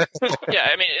 Yeah,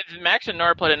 Max and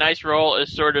Nora played a nice role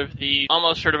as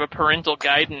almost sort of a parental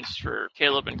guidance for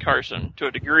Caleb and Carson to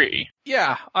a degree.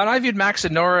 Yeah, and I viewed Max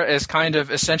and Nora as kind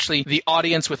of essentially the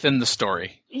audience within the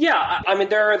story. Yeah,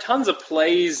 there are tons of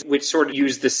plays which sort of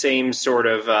use the same sort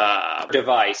of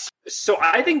device. So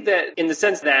I think that in the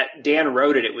sense that Dan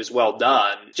wrote it, it was well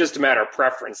done. Just a matter of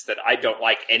preference that I don't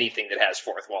like anything that has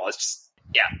fourth wall. It's just,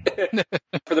 yeah.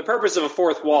 For the purpose of a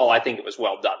fourth wall, I think it was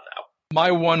well done, though.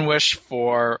 My one wish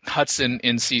for Hudson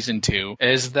in Season 2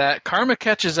 is that karma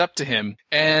catches up to him,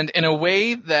 and in a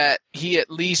way that he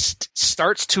at least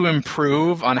starts to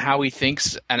improve on how he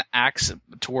thinks and acts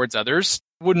towards others.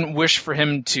 wouldn't wish for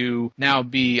him to now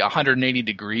be 180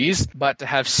 degrees, but to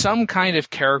have some kind of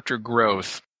character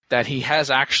growth, that he has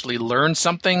actually learned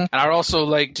something. And I'd also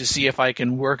like to see if I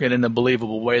can work it in a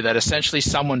believable way that essentially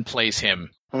someone plays him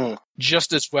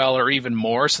just as well or even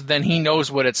more, so then he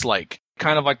knows what it's like.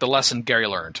 Kind of like the lesson Gary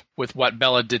learned with what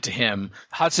Bella did to him.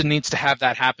 Hudson needs to have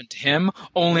that happen to him,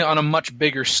 only on a much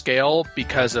bigger scale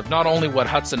because of not only what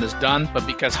Hudson has done, but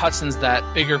because Hudson's that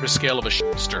bigger of a scale of a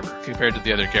disturber compared to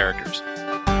the other characters.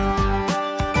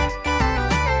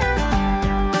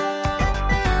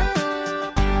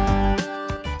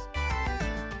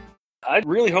 I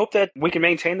really hope that we can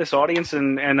maintain this audience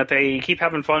and that they keep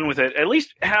having fun with it. At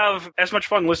least have as much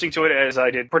fun listening to it as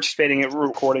I did participating in it,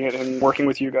 recording it, and working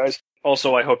with you guys.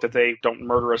 Also, I hope that they don't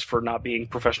murder us for not being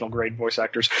professional grade voice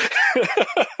actors.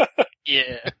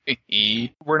 Yeah.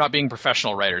 We're not being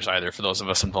professional writers either, for those of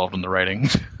us involved in the writing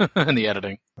and the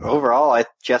editing. Overall, I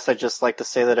guess I'd just like to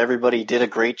say that everybody did a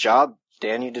great job.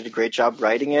 Dan, you did a great job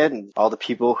writing it, and all the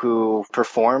people who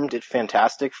performed did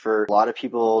fantastic. For a lot of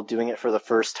people doing it for the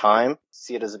first time,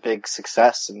 see it as a big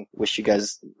success, and wish you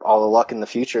guys all the luck in the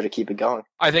future to keep it going.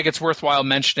 I think it's worthwhile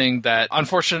mentioning that,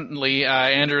 unfortunately,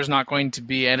 Andrew is not going to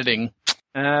be editing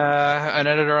an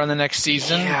editor on the next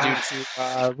season due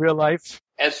to real life.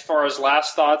 As far as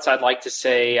last thoughts, I'd like to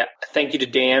say thank you to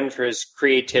Dan for his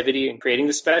creativity in creating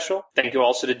the special. Thank you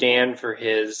also to Dan for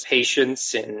his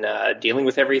patience in dealing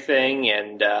with everything,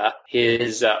 and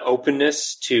his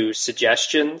openness to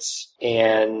suggestions,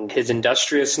 and his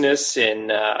industriousness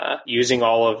in using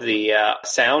all of the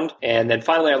sound. And then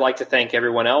finally, I'd like to thank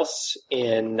everyone else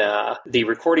in the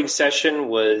recording session.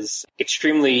 Was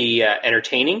extremely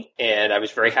entertaining, and I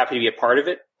was very happy to be a part of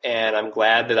it. And I'm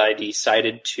glad that I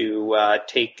decided to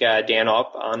take Dan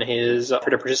up on his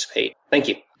offer to participate. Thank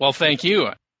you. Well, thank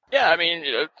you. Yeah, I mean,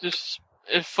 just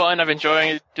it's fun. I've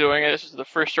enjoyed doing it. This is the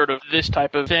first sort of this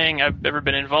type of thing I've ever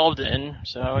been involved in.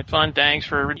 So it's fun. Thanks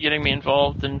for getting me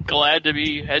involved, and glad to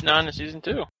be heading on to season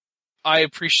 2. I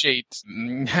appreciate,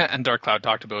 and Dark Cloud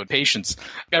talked about patience,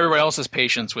 everybody else's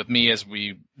patience with me as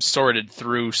we sorted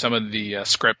through some of the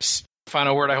scripts.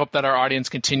 Final word, I hope that our audience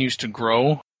continues to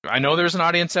grow. I know there's an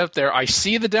audience out there. I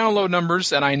see the download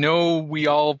numbers, and I know we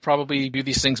all probably do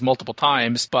these things multiple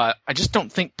times, but I just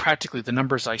don't think practically the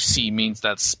numbers I see means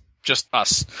that's just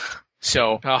us.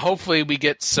 So hopefully we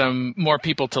get some more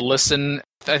people to listen.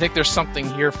 I think there's something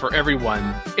here for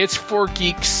everyone. It's for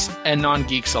geeks and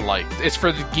non-geeks alike. It's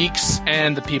for the geeks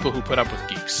and the people who put up with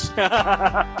geeks.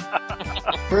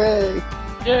 Hooray!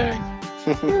 Yay!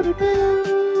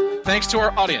 Thanks to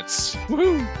our audience.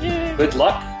 Woohoo! Yay! Good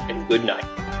luck and good night.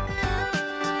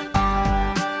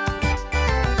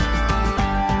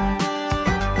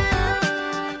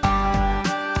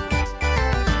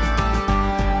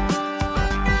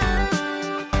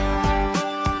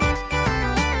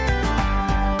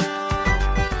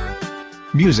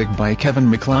 Music by Kevin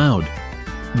MacLeod.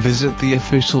 Visit the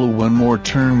official One More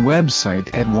Turn website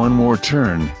at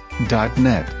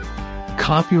onemoreturn.net.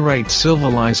 Copyright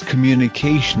Civilized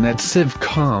Communication at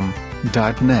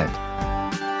civcom.net.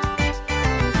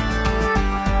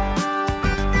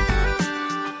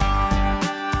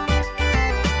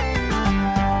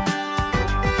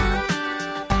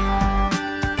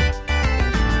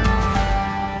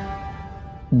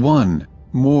 One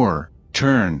More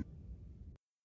Turn.